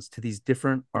relations to these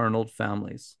different Arnold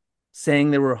families,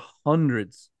 saying there were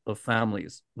hundreds of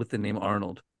families with the name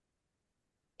Arnold.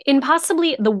 In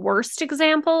possibly the worst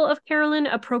example of Carolyn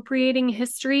appropriating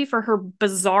history for her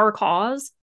bizarre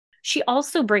cause, she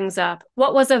also brings up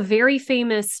what was a very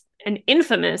famous and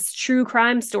infamous true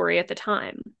crime story at the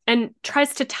time, and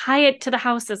tries to tie it to the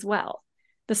house as well,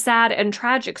 the sad and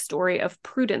tragic story of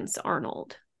Prudence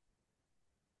Arnold.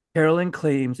 Carolyn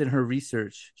claims in her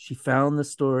research she found the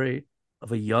story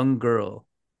of a young girl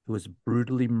who was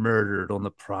brutally murdered on the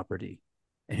property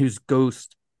and whose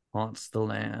ghost haunts the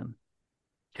land.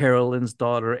 Carolyn's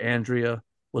daughter, Andrea,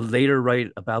 will later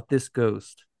write about this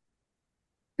ghost.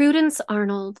 Prudence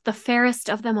Arnold, the fairest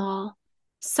of them all,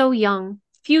 so young,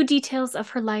 few details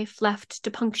of her life left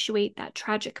to punctuate that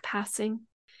tragic passing.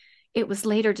 It was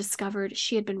later discovered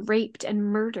she had been raped and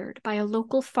murdered by a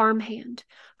local farmhand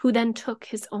who then took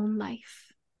his own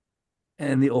life.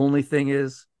 And the only thing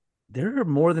is, there are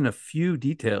more than a few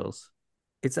details.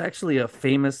 It's actually a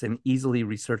famous and easily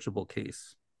researchable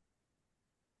case.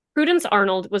 Prudence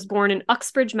Arnold was born in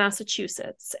Uxbridge,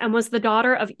 Massachusetts, and was the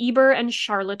daughter of Eber and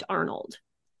Charlotte Arnold.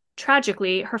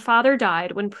 Tragically, her father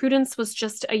died when Prudence was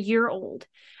just a year old,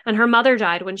 and her mother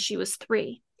died when she was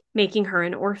 3, making her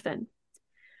an orphan.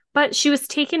 But she was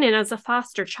taken in as a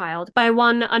foster child by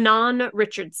one Anon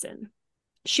Richardson.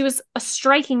 She was a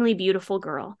strikingly beautiful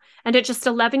girl, and at just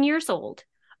 11 years old,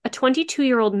 a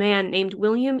 22-year-old man named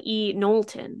William E.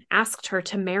 Knowlton asked her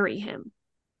to marry him.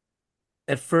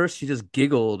 At first, she just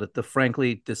giggled at the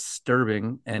frankly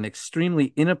disturbing and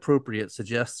extremely inappropriate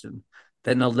suggestion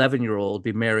that an 11-year-old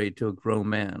be married to a grown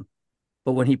man.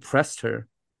 But when he pressed her,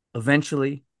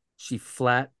 eventually, she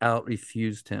flat out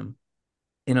refused him.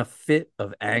 In a fit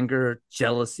of anger,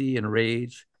 jealousy, and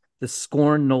rage, the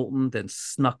scorned Knowlton then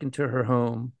snuck into her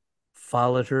home,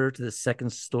 followed her to the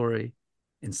second story,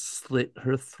 and slit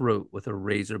her throat with a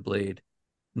razor blade.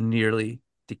 nearly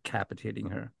decapitating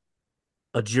her.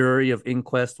 A jury of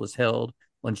inquest was held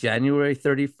on January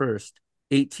 31st,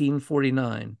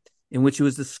 1849, in which it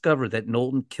was discovered that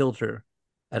Knowlton killed her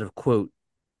out of, quote,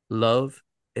 love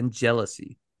and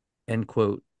jealousy, end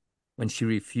quote, when she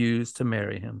refused to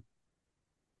marry him.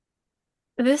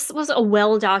 This was a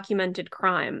well-documented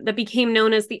crime that became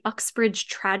known as the Uxbridge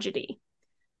tragedy.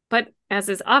 But as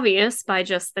is obvious by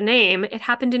just the name, it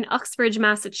happened in Uxbridge,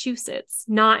 Massachusetts,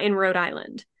 not in Rhode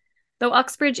Island. Though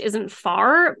Uxbridge isn't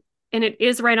far, and it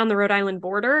is right on the Rhode Island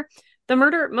border, the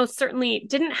murder most certainly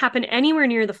didn't happen anywhere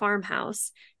near the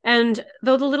farmhouse. And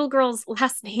though the little girl's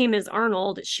last name is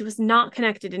Arnold, she was not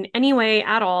connected in any way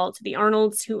at all to the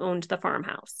Arnolds who owned the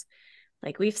farmhouse.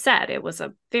 Like we've said, it was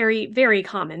a very, very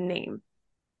common name.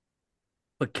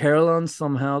 But Caroline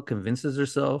somehow convinces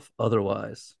herself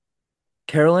otherwise.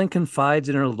 Caroline confides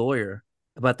in her lawyer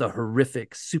about the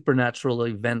horrific supernatural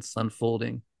events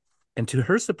unfolding. And to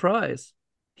her surprise,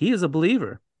 he is a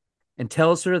believer and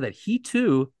tells her that he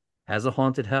too has a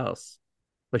haunted house,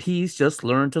 but he's just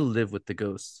learned to live with the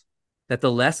ghosts, that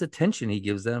the less attention he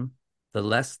gives them, the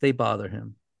less they bother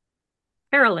him.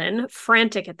 Carolyn,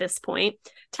 frantic at this point,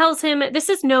 tells him this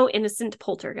is no innocent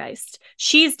poltergeist.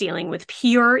 She's dealing with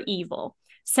pure evil,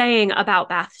 saying about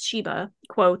BATHSHEBA,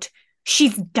 quote,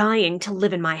 she's dying to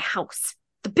live in my house.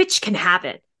 The bitch can have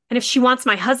it. And if she wants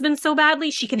my husband so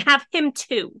badly, she can have him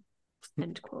too.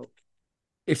 End quote.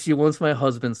 If she wants my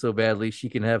husband so badly, she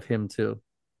can have him too.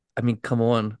 I mean, come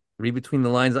on, read between the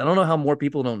lines. I don't know how more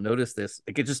people don't notice this.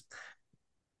 Like it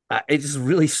just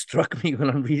really struck me when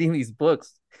I'm reading these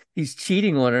books. He's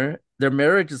cheating on her. Their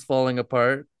marriage is falling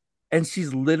apart, and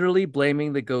she's literally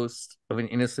blaming the ghost of an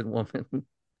innocent woman.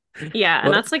 Yeah,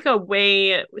 and that's like a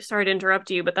way, sorry to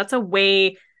interrupt you, but that's a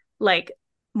way like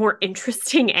more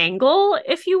interesting angle,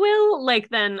 if you will. Like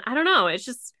then I don't know, it's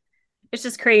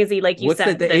just crazy, like you What's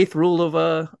said. The eighth rule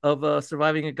of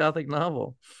surviving a Gothic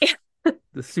novel?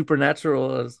 The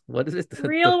supernatural is, what is it?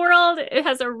 Real world. It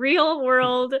has a real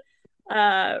world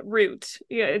root.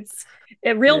 Yeah, it's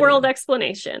a real world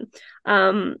explanation.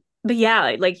 But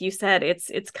yeah, like you said,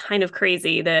 it's kind of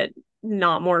crazy that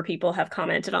not more people have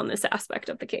commented on this aspect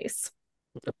of the case.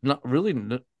 Not really,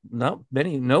 not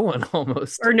many, no one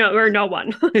almost. Or no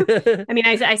one. I mean,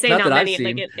 I say not many,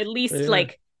 like at least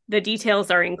like the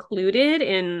details are included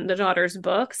in the daughter's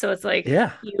book. So it's like,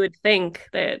 yeah, you would think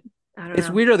that, I don't know. It's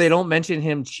weirder. They don't mention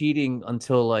him cheating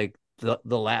until like the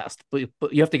last, but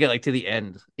you have to get like to the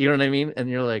end. You know what I mean? And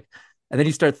you're like, and then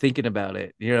you start thinking about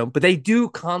it, you know, but they do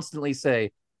constantly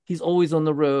say he's always on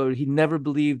the road. He never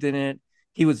believed in it.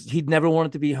 He'd never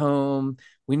wanted to be home.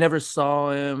 We never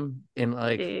saw him. And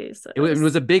like, it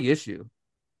was a big issue.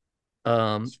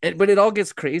 But it all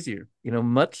gets crazier, you know,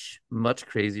 much, much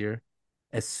crazier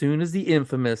as soon as the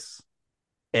infamous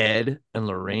Ed and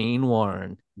Lorraine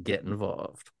Warren get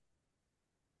involved.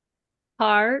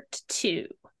 Part 2.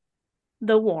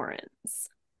 The Warrens.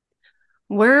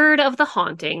 Word of the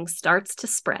haunting starts to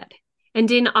spread,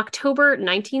 and in October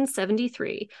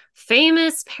 1973,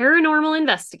 famous paranormal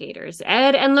investigators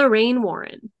Ed and Lorraine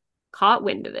Warren caught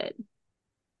wind of it.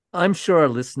 I'm sure our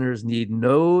listeners need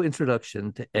no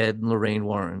introduction to Ed and Lorraine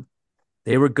Warren.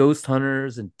 They were ghost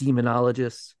hunters and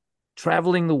demonologists,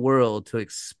 traveling the world to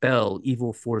expel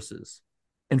evil forces,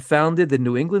 and founded the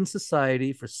New England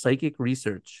Society for Psychic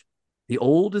Research, the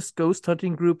oldest ghost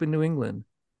hunting group in New England,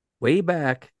 way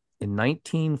back in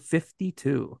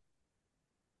 1952.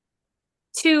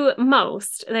 To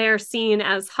most, they are seen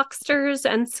as hucksters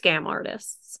and scam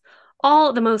artists.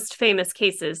 All the most famous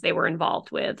cases they were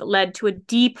involved with led to a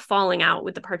deep falling out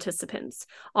with the participants,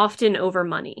 often over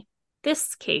money.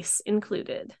 This case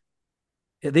included.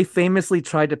 They famously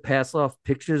tried to pass off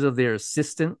pictures of their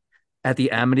assistant at the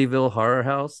Amityville Horror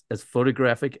House as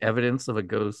photographic evidence of a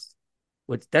ghost.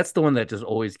 Which that's the one that just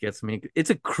always gets me. It's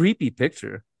a creepy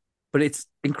picture, but it's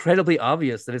incredibly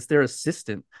obvious that it's their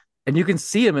assistant, and you can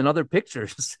see him in other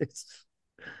pictures.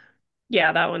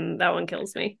 Yeah, that one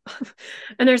kills me.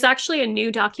 And there's actually a new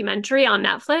documentary on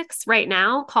Netflix right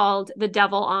now called The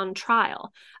Devil on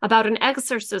Trial about an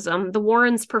exorcism the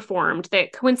Warrens performed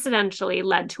that coincidentally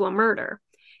led to a murder.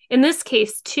 In this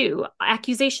case, too,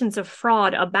 accusations of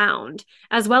fraud abound,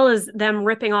 as well as them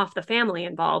ripping off the family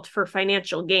involved for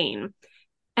financial gain.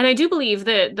 And I do believe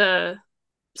that the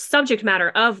subject matter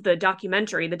of the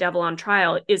documentary, The Devil on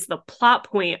Trial, is the plot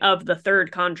point of the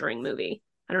third Conjuring movie.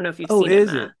 I don't know if you've seen it. Oh,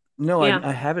 is it? No, yeah.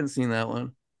 I haven't seen that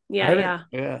one. Yeah.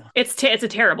 It's a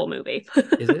terrible movie.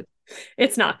 Is it?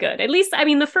 It's not good. At least, I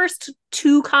mean, the first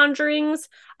 2 Conjurings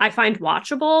I find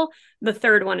watchable. The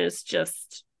third one is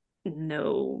just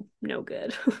no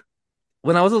good.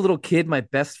 When I was a little kid, my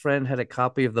best friend had a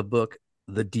copy of the book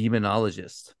The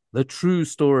Demonologist, The True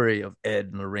Story of Ed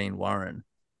and Lorraine Warren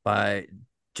by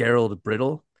Gerald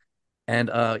Brittle. And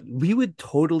we would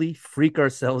totally freak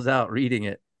ourselves out reading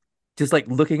it, just like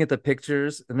looking at the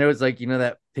pictures. And there was like,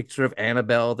 that picture of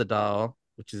Annabelle the doll,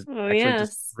 which is Oh, actually just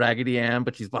yes. Raggedy Ann,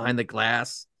 but she's behind the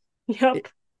glass. Yep.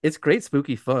 It's great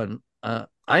spooky fun.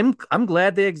 I'm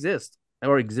glad they exist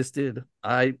or existed.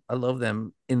 I love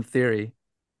them in theory.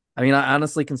 I mean, I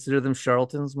honestly consider them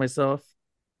charlatans myself,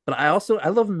 but I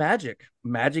love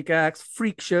magic acts,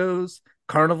 freak shows,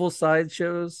 carnival side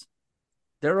shows.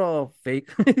 They're all fake.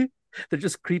 They're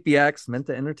just creepy acts meant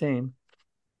to entertain.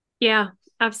 Yeah,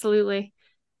 absolutely.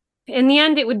 In the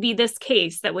end, it would be this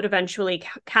case that would eventually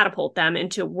catapult them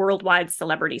into worldwide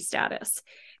celebrity status,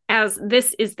 as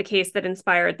this is the case that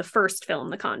inspired the first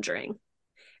film, The Conjuring.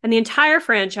 And the entire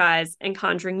franchise and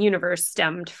Conjuring universe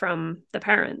stemmed from the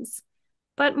parents.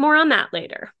 But more on that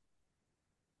later.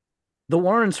 The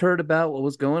Warrens heard about what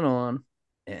was going on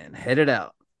and headed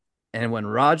out. And when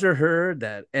Roger heard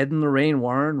that Ed and Lorraine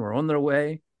Warren were on their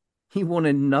way, he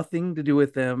wanted nothing to do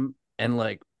with them and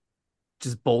like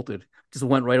just bolted, just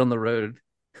went right on the road.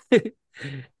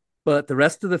 But the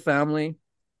rest of the family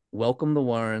welcomed the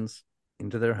Warrens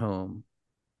into their home.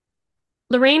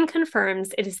 Lorraine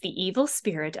confirms it is the evil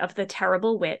spirit of the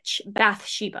terrible witch,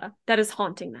 Bathsheba, that is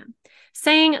haunting them,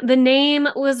 saying the name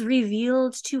was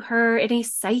revealed to her in a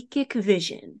psychic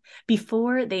vision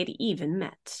before they'd even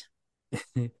met.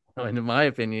 And in my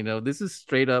opinion, this is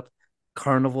straight up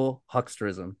carnival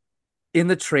hucksterism. In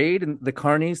the trade, in the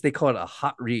carnies, they call it a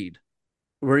hot read,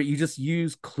 where you just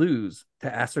use clues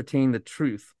to ascertain the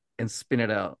truth and spin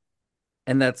it out.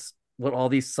 And that's what all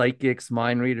these psychics,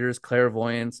 mind readers,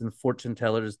 clairvoyants, and fortune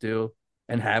tellers do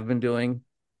and have been doing.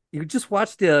 You just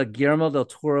watch the Guillermo del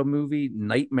Toro movie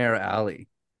Nightmare Alley, and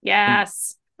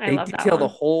Yes, I they love that detail the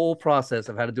one. whole process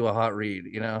of how to do a hot read.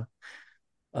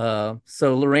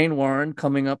 So Lorraine Warren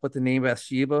coming up with the name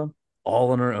Bathsheba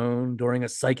all on her own during a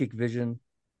psychic vision.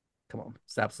 Come on,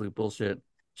 it's absolute bullshit.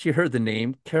 She heard the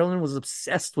name. Carolyn was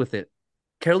obsessed with it.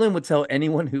 Carolyn would tell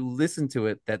anyone who listened to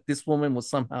it that this woman was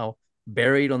somehow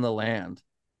buried on the land.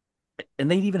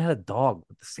 And they even had a dog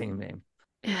with the same name.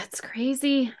 It's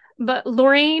crazy. But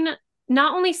Lorraine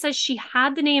not only says she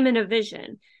had the name in a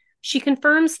vision, she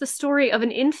confirms the story of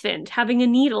an infant having a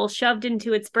needle shoved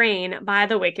into its brain by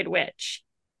the Wicked Witch.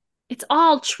 It's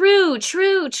all true,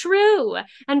 true, true.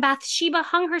 And Bathsheba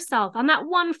hung herself on that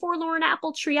one forlorn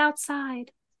apple tree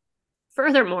outside.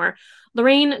 Furthermore,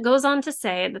 Lorraine goes on to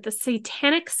say that the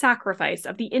satanic sacrifice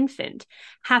of the infant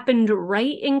happened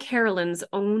right in Carolyn's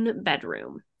own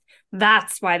bedroom.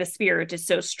 That's why the spirit is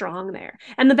so strong there,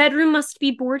 and the bedroom must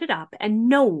be boarded up and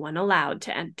no one allowed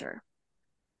to enter.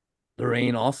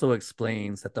 Lorraine also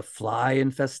explains that the fly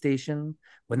infestation,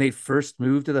 when they first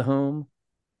moved to the home,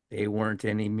 they weren't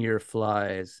any mere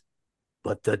flies,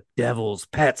 but the devil's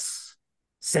pets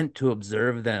sent to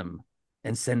observe them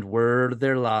and send word of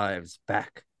their lives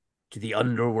back to the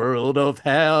underworld of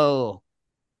hell.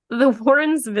 The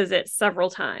Warrens visit several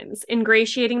times,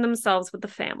 ingratiating themselves with the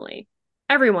family.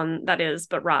 Everyone, that is,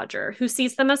 but Roger, who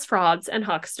sees them as frauds and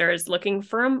hucksters looking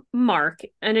for a mark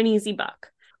and an easy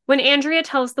buck. When Andrea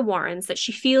tells the Warrens that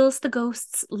she feels the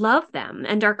ghosts love them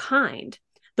and are kind,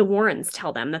 the Warrens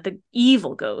tell them that the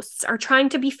evil ghosts are trying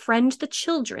to befriend the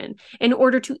children in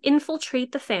order to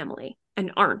infiltrate the family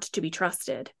and aren't to be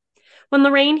trusted. When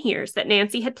Lorraine hears that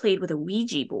Nancy had played with a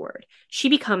Ouija board, she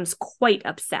becomes quite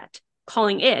upset,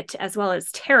 calling it, as well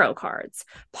as tarot cards,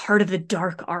 part of the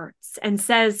dark arts, and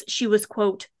says she was,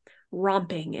 quote,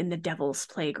 romping in the devil's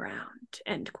playground,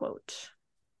 end quote.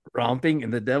 Romping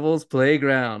in the devil's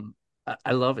playground.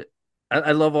 I love it.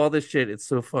 I love all this shit. It's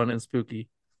so fun and spooky,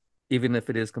 even if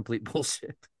it is complete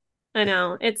bullshit. I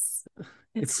know, It's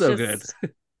it's so good. just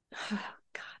oh,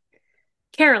 God.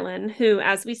 Carolyn, who,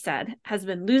 as we said, has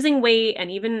been losing weight and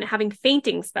even having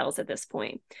fainting spells at this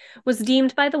point, was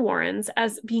deemed by the Warrens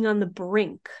as being on the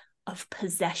brink of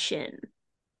possession.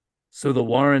 So the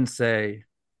Warrens say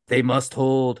they must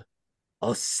hold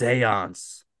a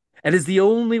seance. It is the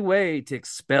only way to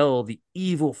expel the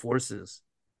evil forces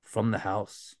from the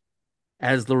house.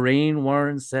 As Lorraine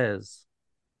Warren says,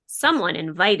 Someone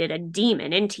invited a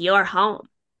demon into your home.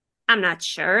 I'm not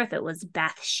sure if it was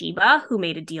Bathsheba who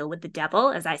made a deal with the devil,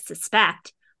 as I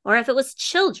suspect, or if it was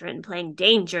children playing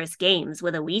dangerous games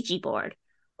with a Ouija board,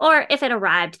 or if it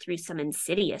arrived through some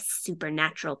insidious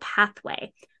supernatural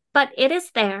pathway. But it is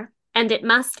there, and it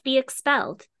must be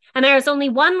expelled. And there is only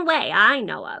one way I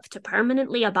know of to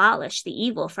permanently abolish the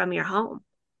evil from your home: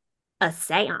 a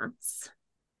seance.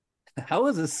 how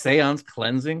is a seance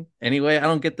cleansing? Anyway, I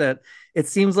don't get that. It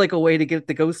seems like a way to get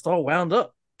the ghost all wound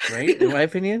up, right? In my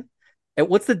opinion. And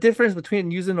what's the difference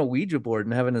between using a Ouija board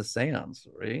and having a seance,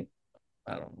 right?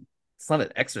 I don't know. It's not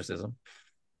an exorcism.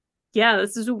 Yeah,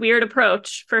 this is a weird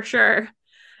approach for sure.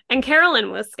 And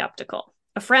Carolyn was skeptical.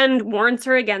 A friend warns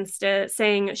her against it,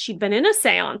 saying she'd been in a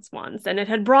seance once and it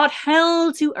had brought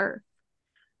hell to earth.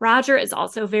 Roger is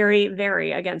also very,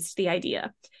 very against the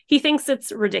idea. He thinks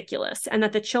it's ridiculous and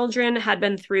that the children had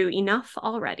been through enough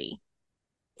already.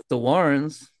 The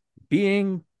Warrens,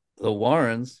 being the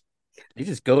Warrens, they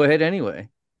just go ahead anyway.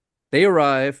 They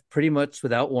arrive pretty much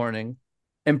without warning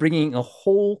and bringing a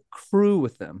whole crew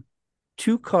with them,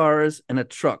 2 cars and a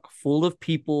truck full of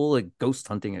people and ghost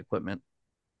hunting equipment.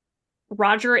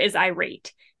 Roger is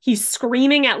irate. He's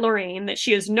screaming at Lorraine that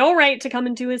she has no right to come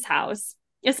into his house,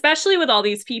 especially with all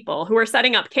these people who are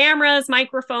setting up cameras,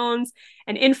 microphones,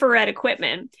 and infrared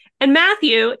equipment. And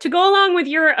Matthew, to go along with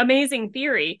your amazing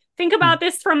theory, think about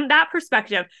this from that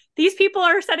perspective. These people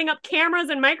are setting up cameras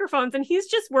and microphones, and he's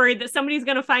just worried that somebody's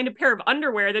going to find a pair of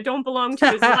underwear that don't belong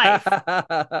to his life.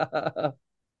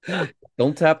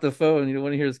 Don't tap the phone. You don't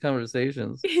want to hear his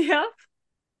conversations. Yeah.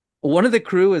 One of the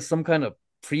crew is some kind of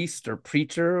priest or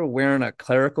preacher wearing a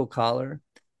clerical collar.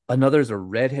 Another's a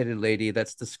redheaded lady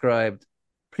that's described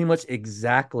pretty much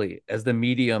exactly as the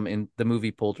medium in the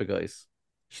movie Poltergeist.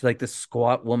 She's like this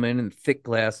squat woman in thick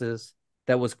glasses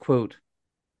that was, quote,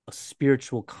 a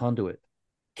spiritual conduit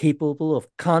capable of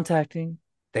contacting,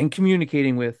 then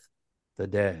communicating with the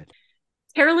dead.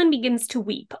 Carolyn begins to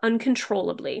weep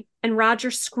uncontrollably, and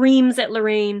Roger screams at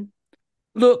Lorraine.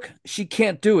 Look, she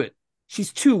can't do it.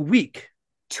 She's too weak.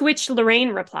 To which Lorraine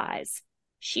replies,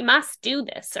 she must do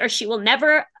this, or she will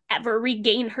never, ever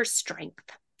regain her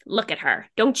strength. Look at her.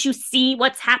 Don't you see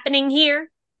what's happening here?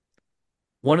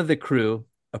 One of the crew,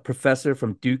 a professor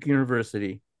from Duke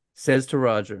University, says to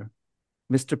Roger,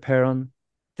 Mr. Perron,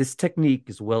 this technique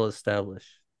is well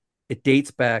established. It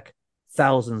dates back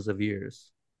thousands of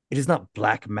years. It is not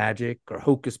black magic or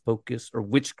hocus pocus or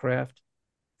witchcraft.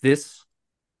 This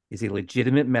is a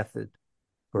legitimate method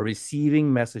for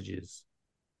receiving messages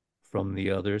from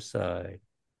the other side.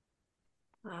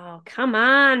 Oh, come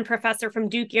on, Professor from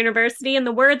Duke University. In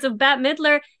the words of Bette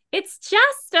Midler, it's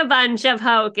just a bunch of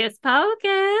hocus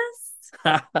pocus.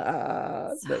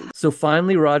 So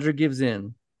finally, Roger gives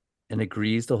in and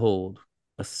agrees to hold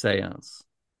a seance.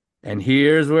 And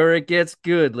here's where it gets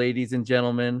good, ladies and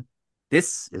gentlemen.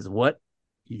 This is what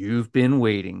you've been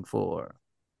waiting for.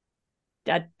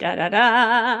 Da da da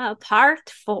da. Part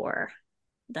 4.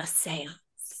 The seance.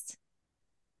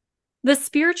 The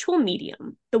spiritual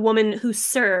medium, the woman who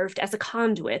served as a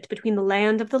conduit between the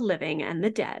land of the living and the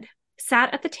dead,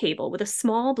 sat at the table with a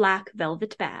small black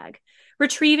velvet bag,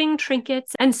 retrieving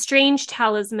trinkets and strange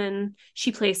talisman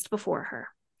she placed before her.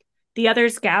 The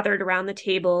others gathered around the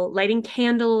table, lighting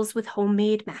candles with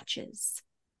homemade matches.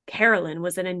 Carolyn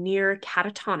was in a near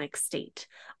catatonic state,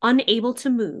 unable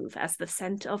to move as the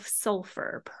scent of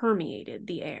sulfur permeated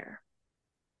the air.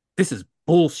 This is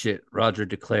bullshit, Roger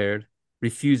declared,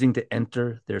 refusing to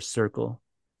enter their circle.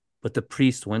 But the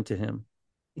priest went to him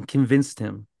and convinced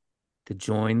him to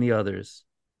join the others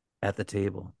at the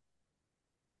table.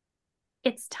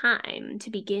 It's time to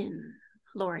begin,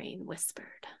 Lorraine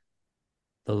whispered.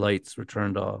 The lights were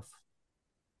turned off,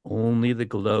 only the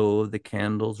glow of the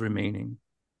candles remaining,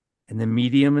 and the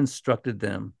medium instructed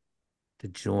them to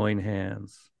join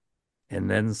hands and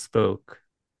then spoke.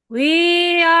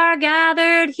 We are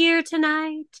gathered here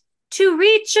tonight to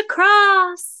reach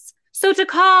across, so to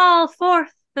call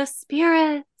forth the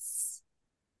spirits.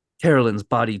 Carolyn's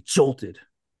body jolted,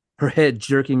 her head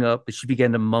jerking up as she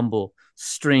began to mumble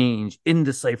strange,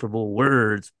 indecipherable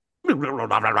words.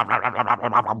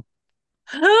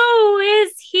 Who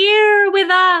is here with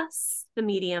us? The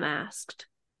medium asked.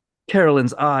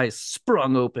 Carolyn's eyes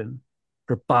sprung open.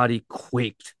 Her body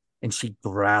quaked, and she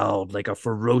growled like a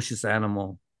ferocious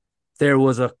animal. There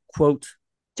was a, quote,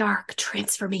 dark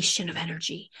transformation of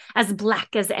energy, as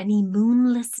black as any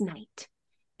moonless night.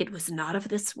 It was not of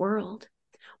this world.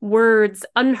 Words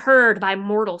unheard by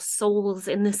mortal souls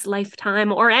in this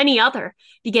lifetime or any other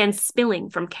began spilling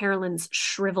from Carolyn's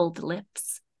shriveled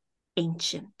lips.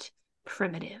 Ancient,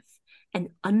 primitive, an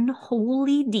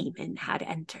unholy demon had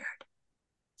entered.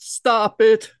 Stop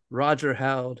it, Roger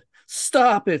howled.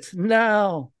 Stop it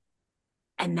now.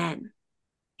 And then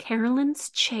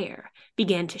Carolyn's chair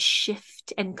began to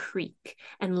shift and creak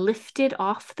and lifted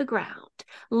off the ground,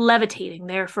 levitating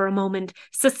there for a moment,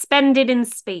 suspended in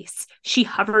space. She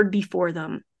hovered before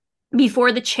them,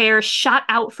 before the chair shot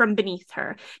out from beneath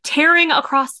her, tearing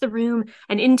across the room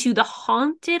and into the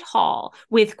haunted hall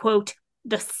with, quote,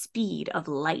 the speed of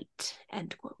light,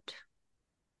 end quote.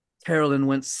 Carolyn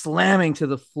went slamming to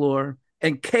the floor,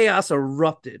 and chaos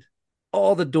erupted.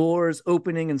 All the doors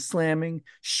opening and slamming,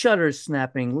 shutters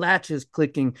snapping, latches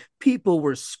clicking. People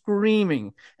were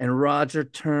screaming, and Roger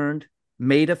turned,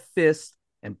 made a fist,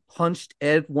 and punched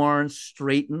Ed Warren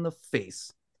straight in the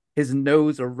face. His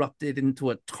nose erupted into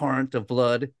a torrent of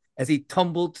blood as he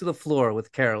tumbled to the floor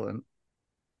with Carolyn.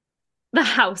 The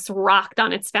house rocked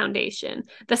on its foundation.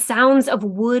 The sounds of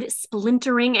wood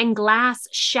splintering and glass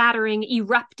shattering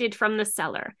erupted from the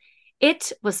cellar.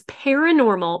 It was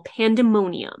paranormal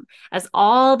pandemonium as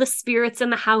all the spirits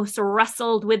in the house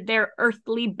wrestled with their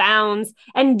earthly bounds,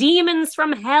 and demons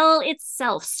from hell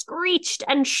itself screeched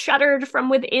and shuddered from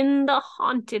within the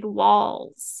haunted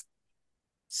walls.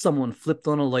 Someone flipped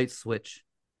on a light switch,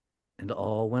 and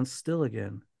all went still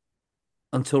again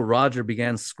until Roger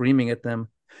began screaming at them,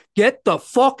 "Get the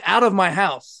fuck out of my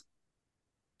house!"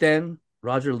 Then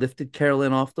Roger lifted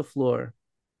Carolyn off the floor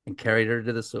and carried her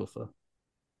to the sofa.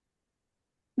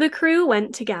 The crew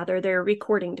went to gather their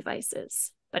recording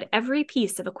devices, but every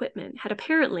piece of equipment had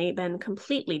apparently been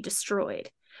completely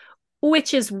destroyed,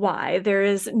 which is why there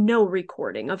is no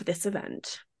recording of this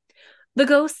event. The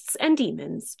ghosts and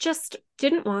demons just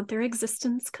didn't want their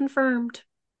existence confirmed,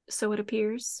 so it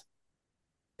appears.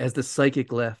 As the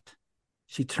psychic left,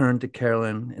 she turned to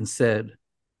Carolyn and said,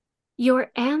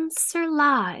 "Your answer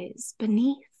lies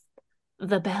beneath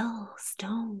the bell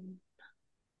stone."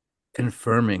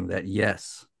 confirming that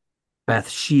yes,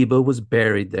 Bathsheba was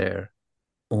buried there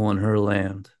on her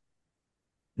land.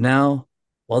 Now,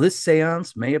 while this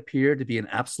seance may appear to be an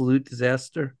absolute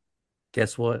disaster,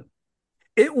 guess what?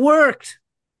 It worked!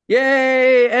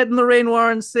 Yay! Ed and Lorraine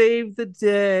Warren saved the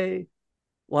day.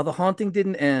 While the haunting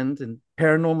didn't end and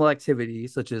paranormal activity,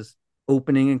 such as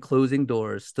opening and closing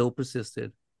doors, still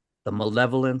persisted, the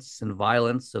malevolence and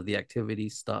violence of the activity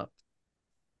stopped.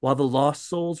 While the lost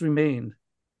souls remained,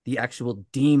 the actual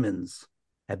demons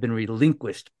had been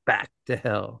relinquished back to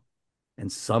hell.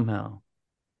 And somehow,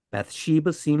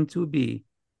 Bathsheba seemed to be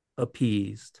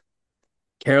appeased.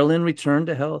 Carolyn returned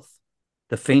to health.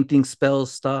 The fainting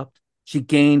spells stopped. She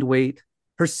gained weight.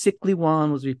 Her sickly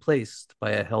wand was replaced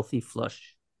by a healthy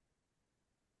flush.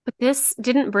 But this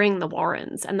didn't bring the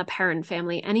Warrens and the Perrin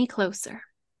family any closer.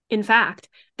 In fact,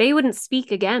 they wouldn't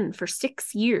speak again for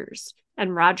 6 years,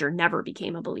 and Roger never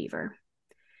became a believer.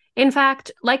 In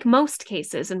fact, like most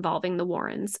cases involving the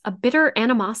Warrens, a bitter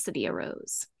animosity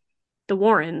arose. The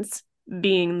Warrens,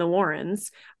 being the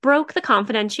Warrens, broke the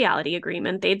confidentiality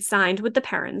agreement they'd signed with the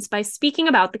Perrins by speaking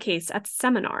about the case at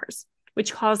seminars,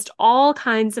 which caused all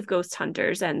kinds of ghost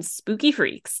hunters and spooky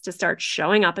freaks to start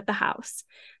showing up at the house,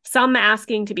 some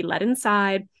asking to be let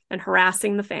inside and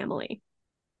harassing the family.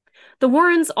 The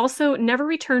Warrens also never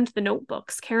returned the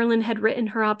notebooks Carolyn had written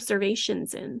her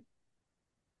observations in.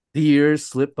 The years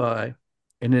slipped by,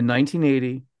 and in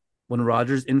 1980, when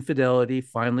Roger's infidelity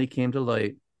finally came to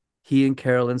light, he and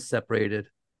Carolyn separated,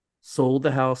 sold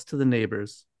the house to the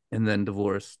neighbors, and then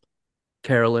divorced.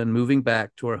 Carolyn moving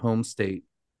back to her home state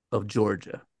of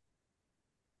Georgia.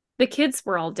 The kids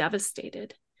were all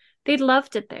devastated. They'd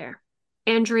loved it there.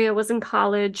 Andrea was in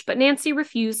college, but Nancy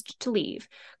refused to leave,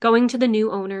 going to the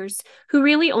new owners, who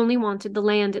really only wanted the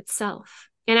land itself,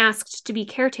 and asked to be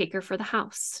caretaker for the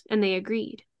house, and they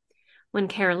agreed. When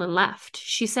Carolyn left,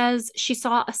 she says she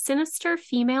saw a sinister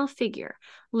female figure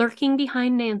lurking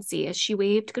behind Nancy as she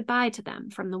waved goodbye to them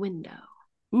from the window.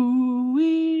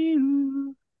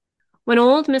 Ooh-wee-oo. When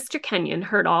old Mr. Kenyon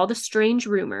heard all the strange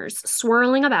rumors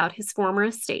swirling about his former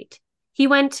estate, he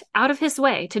went out of his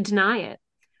way to deny it,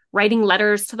 writing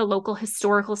letters to the local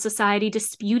historical society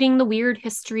disputing the weird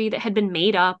history that had been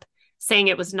made up, saying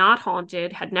it was not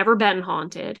haunted, had never been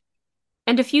haunted.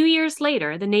 And a few years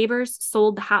later, the neighbors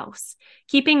sold the house,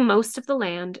 keeping most of the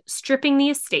land, stripping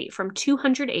the estate from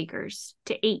 200 acres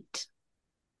to 8.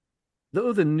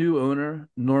 Though the new owner,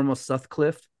 Norma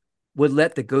Sutcliffe, would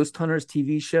let the Ghost Hunters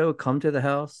TV show come to the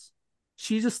house,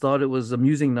 she just thought it was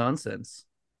amusing nonsense.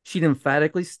 She'd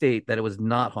emphatically state that it was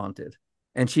not haunted,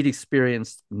 and she'd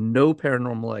experienced no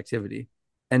paranormal activity,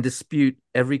 and dispute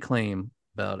every claim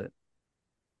about it.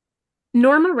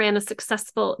 Norma ran a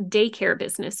successful daycare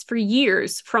business for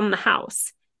years from the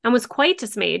house and was quite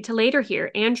dismayed to later hear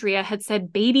Andrea had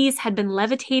said babies had been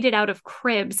levitated out of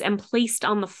cribs and placed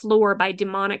on the floor by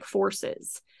demonic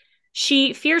forces.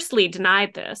 She fiercely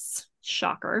denied this,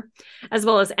 shocker, as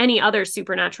well as any other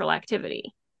supernatural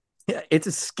activity. Yeah, it's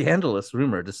a scandalous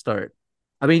rumor to start.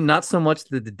 I mean, not so much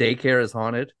that the daycare is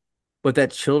haunted, but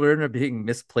that children are being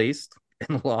misplaced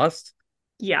and lost.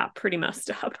 Yeah, pretty messed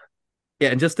up. Yeah,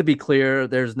 and just to be clear,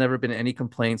 there's never been any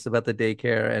complaints about the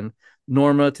daycare. And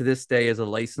Norma, to this day, is a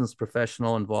licensed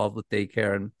professional involved with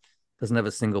daycare and doesn't have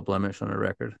a single blemish on her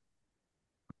record.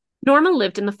 Norma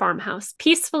lived in the farmhouse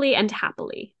peacefully and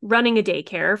happily, running a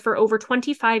daycare for over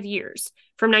 25 years,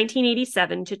 from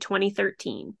 1987 to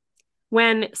 2013,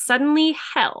 when suddenly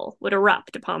hell would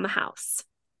erupt upon the house.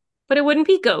 But it wouldn't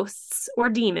be ghosts or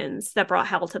demons that brought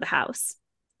hell to the house.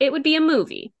 It would be a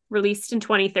movie released in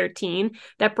 2013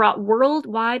 that brought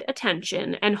worldwide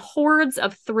attention and hordes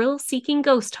of thrill seeking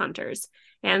ghost hunters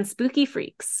and spooky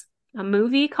freaks. A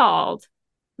movie called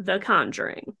The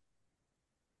Conjuring.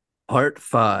 Part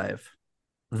 5,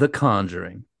 The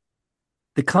Conjuring.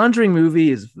 The Conjuring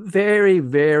movie is very,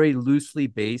 very loosely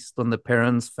based on the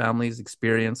Perrons family's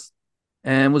experience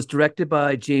and was directed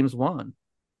by James Wan,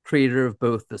 creator of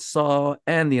both the Saw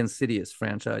and the Insidious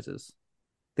franchises.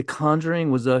 The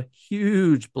Conjuring was a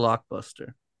huge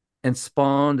blockbuster and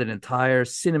spawned an entire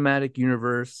cinematic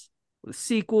universe with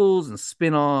sequels and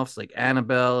spin-offs like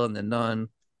Annabelle and The Nun.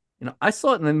 I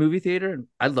saw it in the movie theater and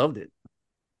I loved it.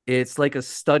 It's like a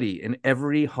study in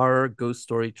every horror ghost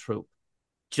story trope.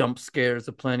 Jump scares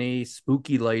aplenty,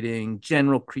 spooky lighting,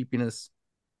 general creepiness.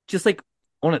 Just like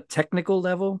on a technical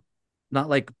level, not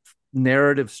like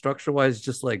narrative structure wise,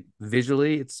 just like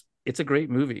visually, it's a great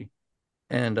movie.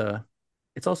 And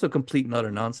it's also complete and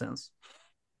utter nonsense.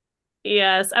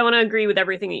 Yes, I want to agree with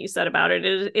everything that you said about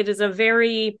it. It is a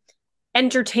very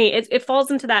it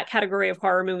falls into that category of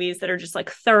horror movies that are just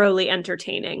like thoroughly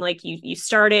entertaining. Like you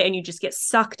start it and you just get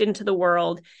sucked into the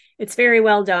world. It's very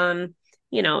well done.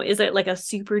 Is it like a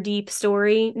super deep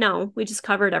story? No, we just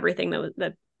covered everything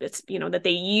that it's that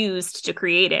they used to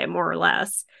create it, more or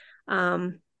less.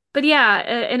 But yeah,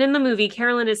 and in the movie,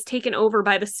 Carolyn is taken over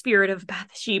by the spirit of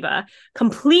Bathsheba,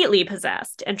 completely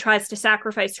possessed, and tries to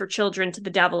sacrifice her children to the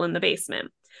devil in the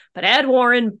basement. But Ed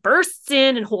Warren bursts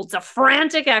in and holds a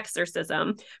frantic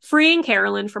exorcism, freeing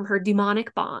Carolyn from her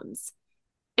demonic bonds.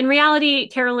 In reality,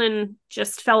 Carolyn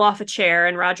just fell off a chair,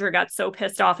 and Roger got so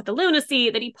pissed off at the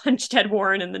lunacy that he punched Ed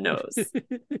Warren in the nose.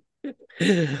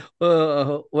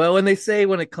 Well, when they say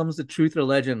when it comes to truth or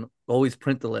legend, always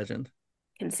print the legend.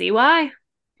 Can see why.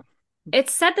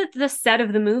 It's said that the set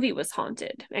of the movie was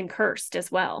haunted and cursed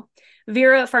as well.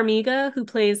 Vera Farmiga, who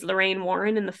plays Lorraine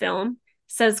Warren in the film,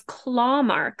 says claw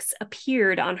marks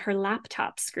appeared on her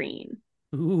laptop screen.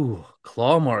 Ooh,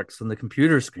 claw marks on the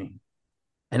computer screen.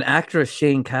 An actress,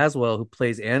 Shane Caswell, who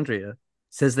plays Andrea,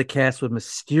 says the cast would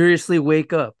mysteriously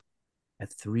wake up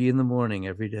at 3 a.m.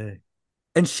 every day.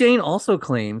 And Shane also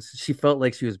claims she felt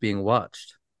like she was being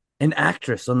watched. An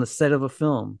actress on the set of a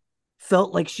film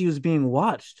felt like she was being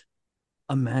watched.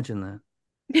 Imagine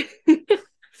that.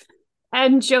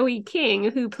 And Joey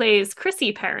King, who plays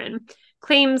Chrissy Perrin,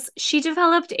 claims she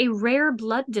developed a rare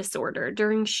blood disorder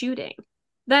during shooting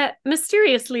that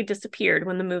mysteriously disappeared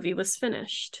when the movie was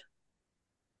finished.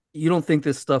 You don't think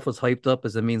this stuff was hyped up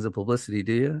as a means of publicity,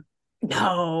 do you?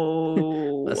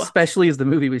 No. Especially as the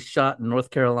movie was shot in North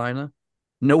Carolina,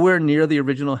 nowhere near the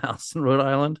original house in Rhode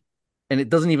Island. And it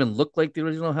doesn't even look like the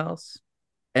original house.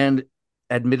 And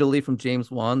admittedly, from James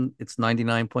Wan, it's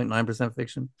 99.9%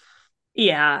 fiction.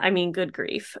 Yeah, I mean, good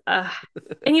grief. And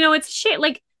it's shit.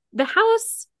 Like the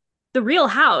house, the real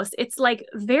house, it's like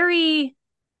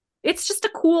it's just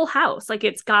a cool house. Like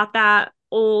it's got that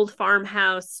old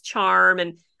farmhouse charm,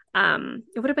 and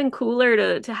it would have been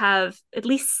cooler to have at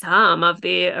least some of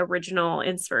the original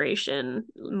inspiration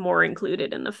more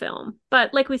included in the film.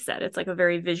 But like we said, it's like a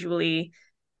very visually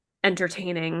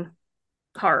entertaining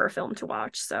horror film to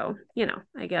watch. So,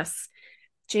 I guess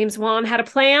James Wan had a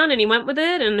plan and he went with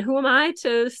it. And who am I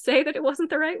to say that it wasn't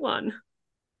the right one?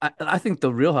 I think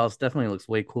the real house definitely looks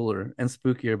way cooler and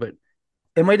spookier, but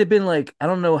it might have been like, I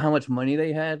don't know how much money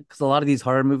they had, because a lot of these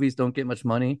horror movies don't get much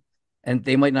money, and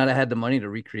they might not have had the money to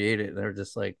recreate it. They're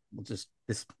just like,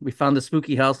 we found a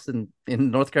spooky house in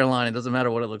North Carolina. It doesn't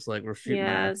matter what it looks like. We're shooting.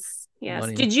 Yes.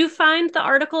 Money. Did you find the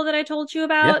article that I told you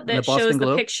about that shows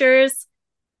the pictures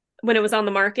when it was on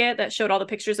the market, that showed all the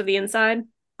pictures of the inside?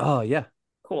 Oh yeah.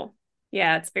 Cool.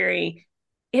 Yeah, it's very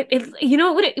what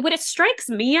it strikes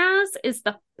me as is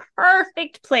the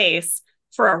perfect place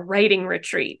for a writing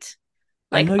retreat.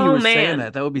 Like, I know you were saying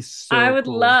that. That would be so I would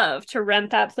cool. love to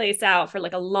rent that place out for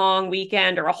like a long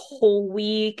weekend or a whole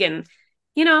week and,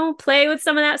 play with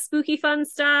some of that spooky fun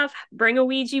stuff, bring a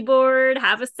Ouija board,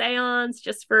 have a seance,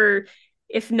 just for,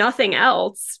 if nothing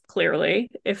else, clearly,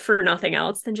 if for nothing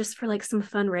else, then just for like some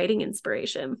fun writing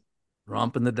inspiration.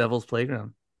 Romp in the Devil's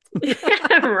Playground.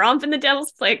 Romp in the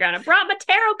Devil's Playground. I brought my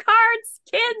tarot cards,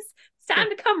 kids. It's time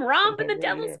to come romp in the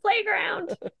Devil's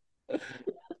Playground.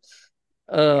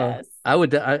 Yes.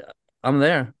 I'm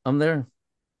there.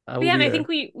 And I think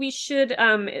we should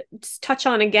touch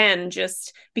on again,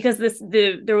 just because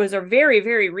there was a very,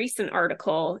 very recent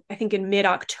article, I think in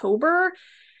mid-October,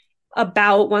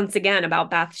 once again, about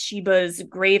Bathsheba's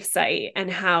gravesite and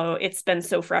how it's been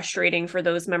so frustrating for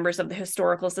those members of the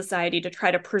Historical Society to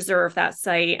try to preserve that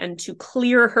site and to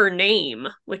clear her name,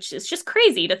 which is just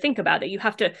crazy to think about, that you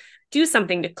have to do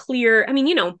something to clear. I mean,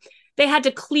 they had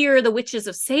to clear the witches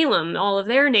of Salem, all of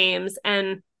their names,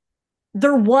 and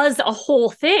there was a whole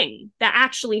thing that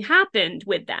actually happened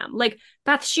with them. Like,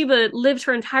 Bathsheba lived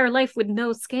her entire life with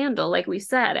no scandal, like we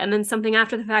said, and then something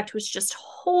after the fact was just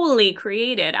wholly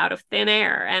created out of thin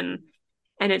air, and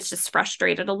it's just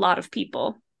frustrated a lot of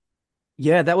people.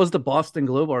 Yeah, that was the Boston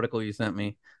Globe article you sent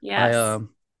me. Yes.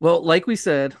 Well, like we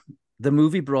said, the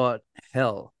movie brought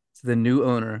hell to the new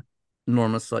owner,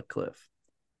 Norma Sutcliffe.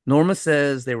 Norma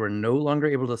says they were no longer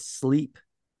able to sleep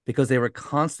because they were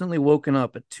constantly woken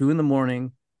up at 2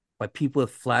 a.m. by people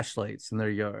with flashlights in their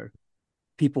yard.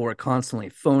 People were constantly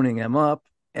phoning them up,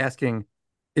 asking,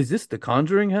 "Is this the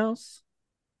Conjuring house?"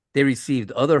 They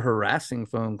received other harassing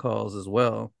phone calls as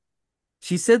well.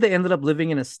 She said they ended up living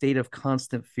in a state of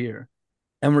constant fear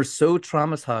and were so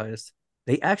traumatized,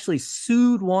 they actually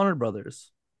sued Warner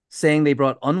Brothers, saying they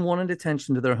brought unwanted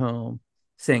attention to their home,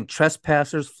 saying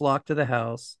trespassers flocked to the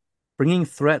house, bringing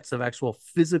threats of actual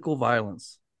physical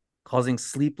violence, causing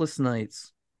sleepless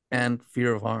nights and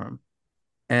fear of harm.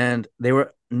 And they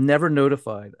were never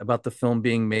notified about the film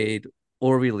being made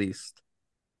or released.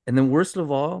 And then, worst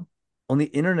of all, on the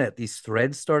internet, these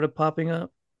threads started popping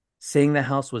up saying the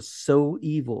house was so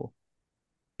evil,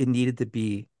 it needed to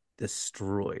be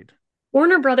destroyed.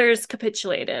 Warner Brothers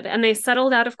capitulated and they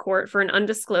settled out of court for an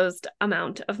undisclosed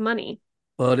amount of money.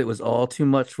 But it was all too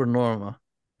much for Norma,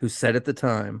 who said at the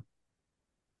time,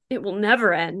 "It will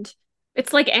never end.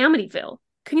 It's like Amityville.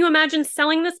 Can you imagine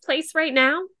selling this place right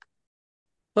now?"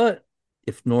 But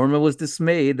if Norma was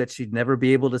dismayed that she'd never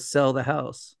be able to sell the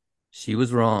house, she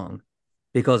was wrong.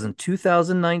 Because in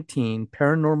 2019,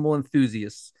 paranormal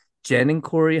enthusiasts Jen and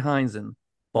Corey Heinzen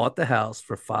bought the house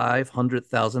for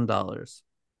 $500,000.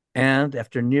 And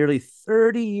after nearly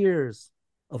 30 years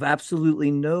of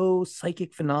absolutely no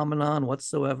psychic phenomenon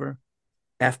whatsoever,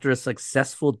 after a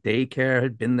successful daycare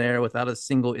had been there without a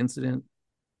single incident,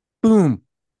 boom,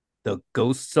 the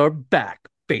ghosts are back,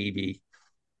 baby.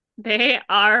 They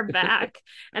are back.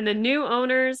 And the new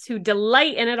owners, who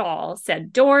delight in it all,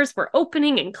 said doors were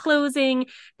opening and closing,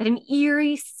 that an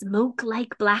eerie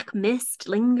smoke-like black mist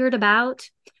lingered about,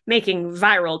 making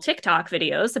viral TikTok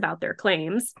videos about their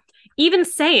claims, even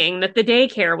saying that the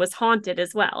daycare was haunted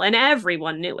as well, and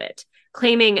everyone knew it,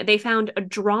 claiming they found a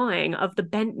drawing of the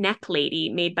bent neck lady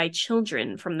made by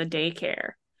children from the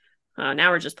daycare. Now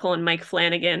we're just pulling Mike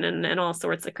Flanagan and all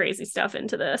sorts of crazy stuff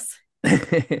into this.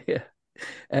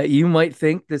 You might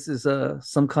think this is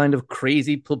some kind of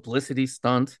crazy publicity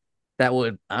stunt that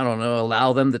would, I don't know,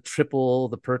 allow them to triple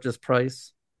the purchase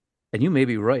price. And you may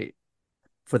be right.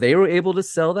 For they were able to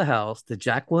sell the house to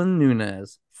Jacqueline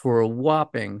Nunez for a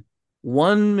whopping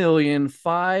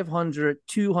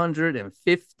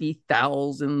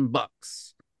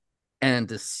 $1,250,000. And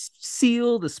to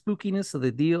seal the spookiness of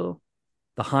the deal,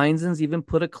 the Heinzens even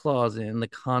put a clause in the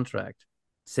contract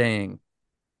saying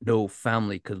no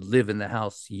family could live in the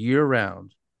house year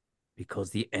round because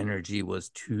the energy was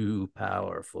too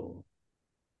powerful.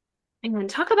 And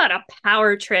talk about a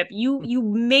power trip. You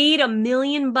made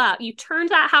 $1,000,000. You turned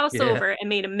that house over and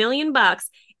made $1,000,000.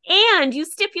 And you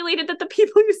stipulated that the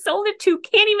people you sold it to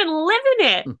can't even live in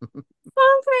it.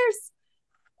 Bonkers.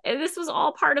 This was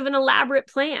all part of an elaborate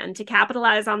plan to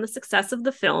capitalize on the success of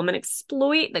the film and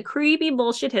exploit the creepy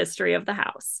bullshit history of the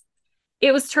house.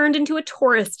 It was turned into a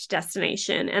tourist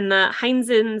destination, and the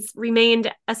Heinzens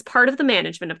remained as part of the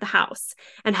management of the house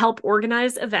and help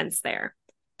organize events there.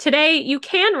 Today, you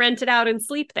can rent it out and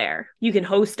sleep there. You can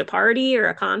host a party or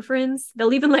a conference.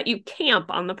 They'll even let you camp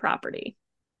on the property.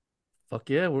 Fuck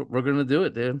yeah, we're going to do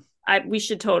it, dude. We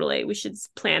should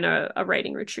plan a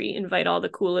writing retreat, invite all the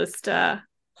coolest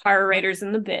horror writers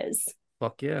in the biz.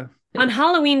 Fuck yeah. On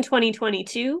Halloween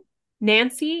 2022,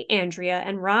 Nancy, Andrea,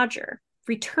 and Roger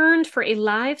returned for a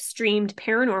live-streamed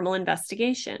paranormal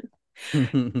investigation.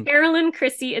 Carolyn,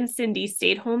 Chrissy, and Cindy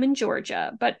stayed home in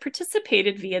Georgia, but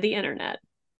participated via the internet.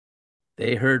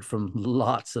 They heard from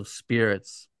lots of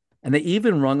spirits, and they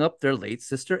even rung up their late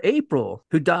sister April,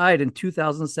 who died in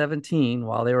 2017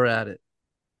 while they were at it.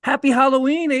 Happy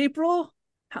Halloween, April!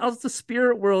 How's the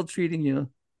spirit world treating you?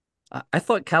 I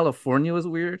thought California was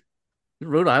weird.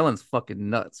 Rhode Island's fucking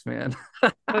nuts, man.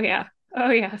 Oh, yeah. Oh,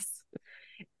 yes.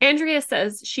 Andrea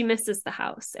says she misses the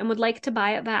house and would like to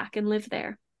buy it back and live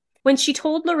there. When she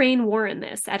told Lorraine Warren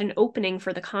this at an opening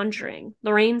for The Conjuring,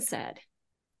 Lorraine said,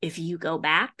 "If you go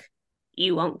back,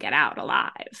 you won't get out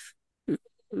alive."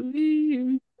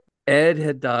 Ed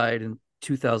had died in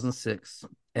 2006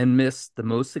 and missed the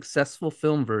most successful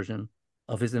film version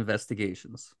of his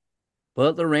investigations.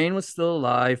 But Lorraine was still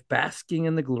alive, basking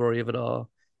in the glory of it all,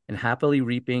 and happily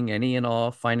reaping any and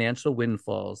all financial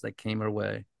windfalls that came her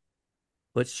way.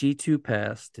 But she too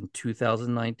passed in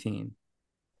 2019.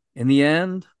 In the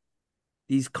end,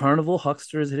 these carnival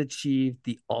hucksters had achieved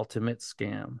the ultimate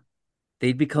scam.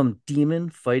 They'd become demon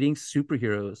fighting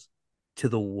superheroes to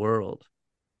the world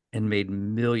and made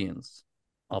millions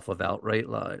off of outright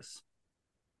lies.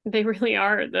 They really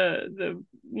are the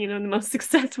most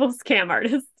successful scam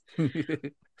artists.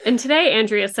 And today,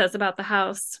 Andrea says about the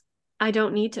house, I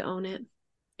don't need to own it.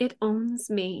 It owns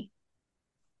me.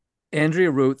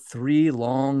 Andrea wrote 3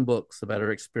 long books about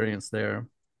her experience there,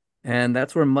 and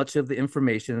that's where much of the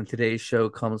information in today's show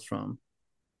comes from.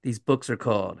 These books are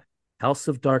called House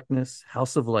of Darkness,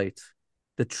 House of Light,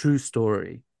 The True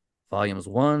Story, volumes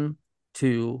 1,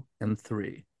 2, and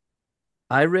 3.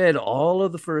 I read all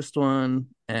of the first one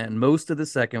and most of the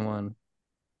second one,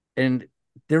 and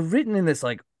they're written in this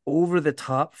like over the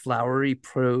top flowery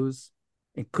prose,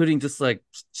 including just like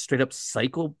straight up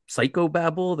psycho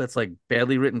babble that's like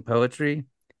badly written poetry.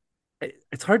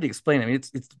 It's hard to explain. I mean,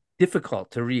 it's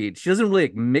difficult to read. She doesn't really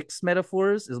like mix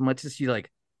metaphors as much as she like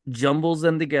jumbles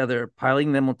them together,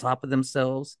 piling them on top of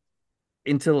themselves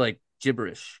into like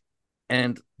gibberish.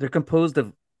 And they're composed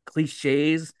of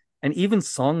cliches and even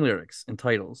song lyrics and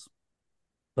titles.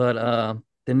 But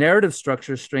the narrative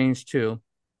structure is strange too.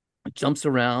 It jumps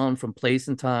around from place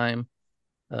and time.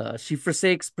 She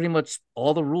forsakes pretty much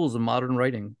all the rules of modern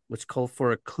writing, which call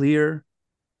for a clear,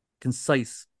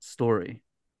 concise story.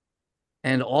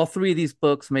 And all 3 of these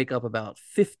books make up about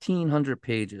 1,500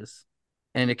 pages,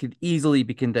 and it could easily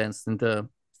be condensed into a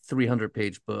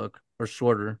 300-page book or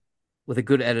shorter with a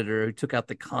good editor who took out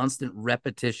the constant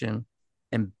repetition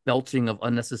and belching of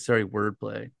unnecessary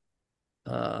wordplay.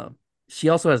 She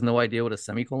also has no idea what a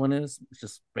semicolon is. It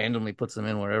just randomly puts them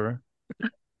in wherever.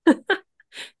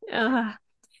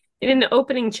 In an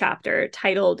opening chapter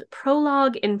titled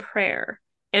Prologue in Prayer,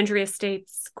 Andrea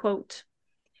states, quote,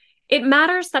 "It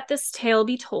matters that this tale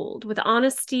be told with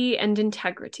honesty and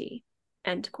integrity,"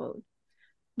 end quote.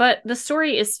 But the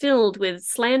story is filled with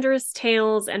slanderous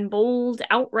tales and bold,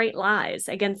 outright lies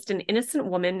against an innocent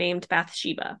woman named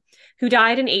Bathsheba, who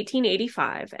died in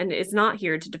 1885 and is not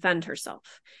here to defend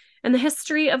herself. And the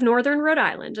history of northern Rhode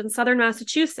Island and southern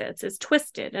Massachusetts is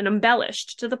twisted and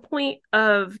embellished to the point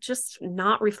of just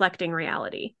not reflecting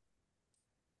reality.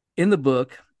 In the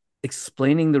book,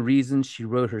 explaining the reasons she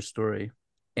wrote her story,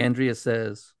 Andrea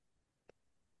says,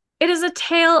 "It is a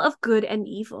tale of good and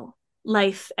evil,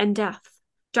 life and death,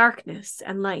 darkness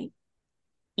and light.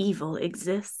 Evil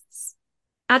exists.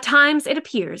 At times it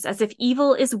appears as if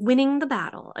evil is winning the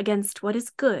battle against what is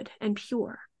good and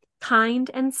pure, kind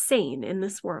and sane in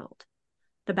this world.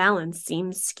 The balance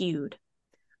seems skewed.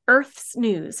 Earth's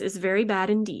news is very bad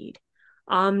indeed.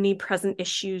 Omnipresent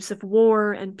issues of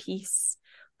war and peace.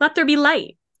 Let there be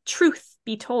light, truth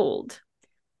be told.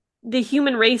 The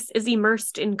human race is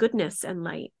immersed in goodness and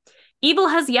light. Evil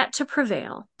has yet to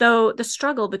prevail, though the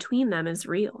struggle between them is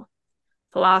real.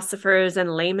 Philosophers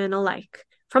and laymen alike,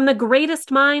 from the greatest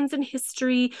minds in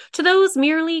history to those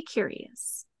merely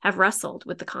curious, have wrestled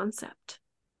with the concept.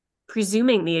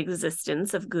 Presuming the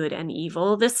existence of good and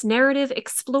evil, this narrative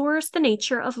explores the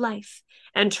nature of life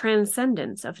and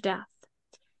transcendence of death.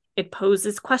 It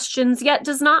poses questions, yet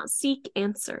does not seek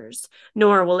answers,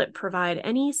 nor will it provide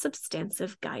any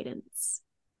substantive guidance.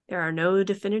 There are no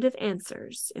definitive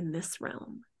answers in this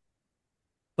realm."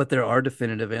 But there are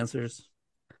definitive answers.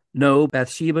 No,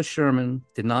 Bathsheba Sherman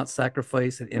did not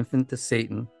sacrifice an infant to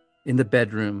Satan in the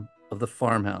bedroom of the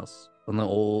farmhouse on the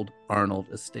old Arnold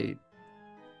estate.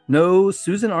 No,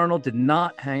 Susan Arnold did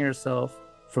not hang herself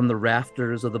from the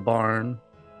rafters of the barn.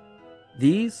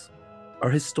 These are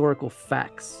historical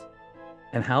facts.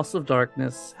 And House of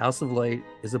Darkness, House of Light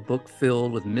is a book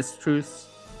filled with mistruths,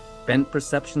 bent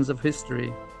perceptions of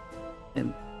history,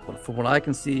 and from what I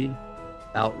can see,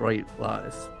 outright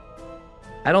lies.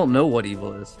 I don't know what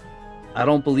evil is. I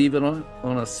don't believe it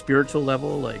on a spiritual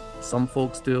level like some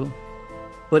folks do.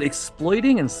 But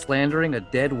exploiting and slandering a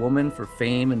dead woman for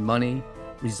fame and money,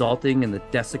 resulting in the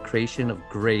desecration of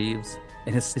graves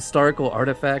and historical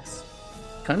artifacts,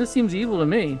 kind of seems evil to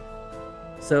me.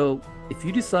 So if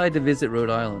you decide to visit Rhode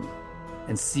Island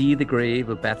and see the grave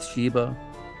of Bathsheba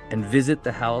and visit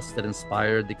the house that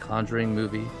inspired the Conjuring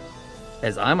movie,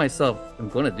 as I myself am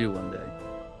going to do one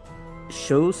day,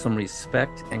 show some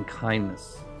respect and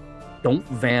kindness. Don't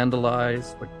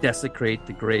vandalize or desecrate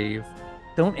the grave.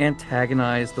 Don't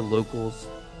antagonize the locals.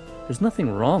 There's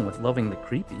nothing wrong with loving the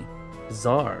creepy,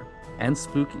 bizarre, and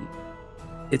spooky.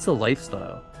 It's a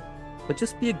lifestyle. But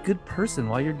just be a good person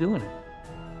while you're doing it.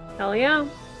 Hell yeah.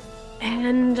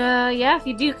 And yeah, if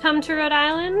you do come to Rhode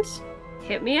Island,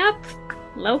 hit me up.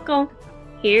 Local.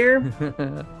 Here.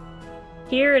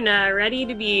 Here and ready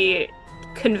to be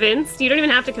convinced. You don't even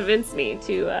have to convince me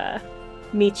to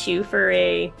meet you for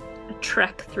a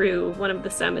trek through one of the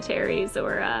cemeteries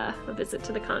or a visit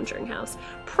to the Conjuring house.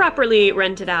 Properly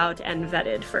rented out and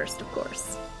vetted first, of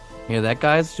course. Hear that,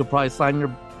 guys? She'll probably sign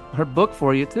her book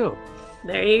for you, too.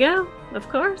 There you go. Of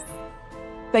course.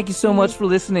 Thank you so much for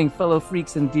listening, fellow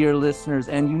freaks and dear listeners.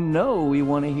 And you know we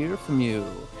want to hear from you.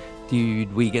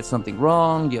 Did we get something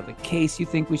wrong? Do you have a case you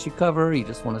think we should cover? You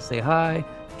just want to say hi?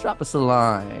 Drop us a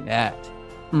line at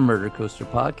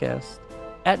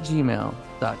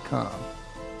murdercoasterpodcast@gmail.com.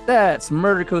 That's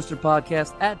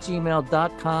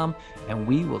murdercoasterpodcast@gmail.com. And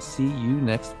we will see you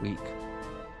next week.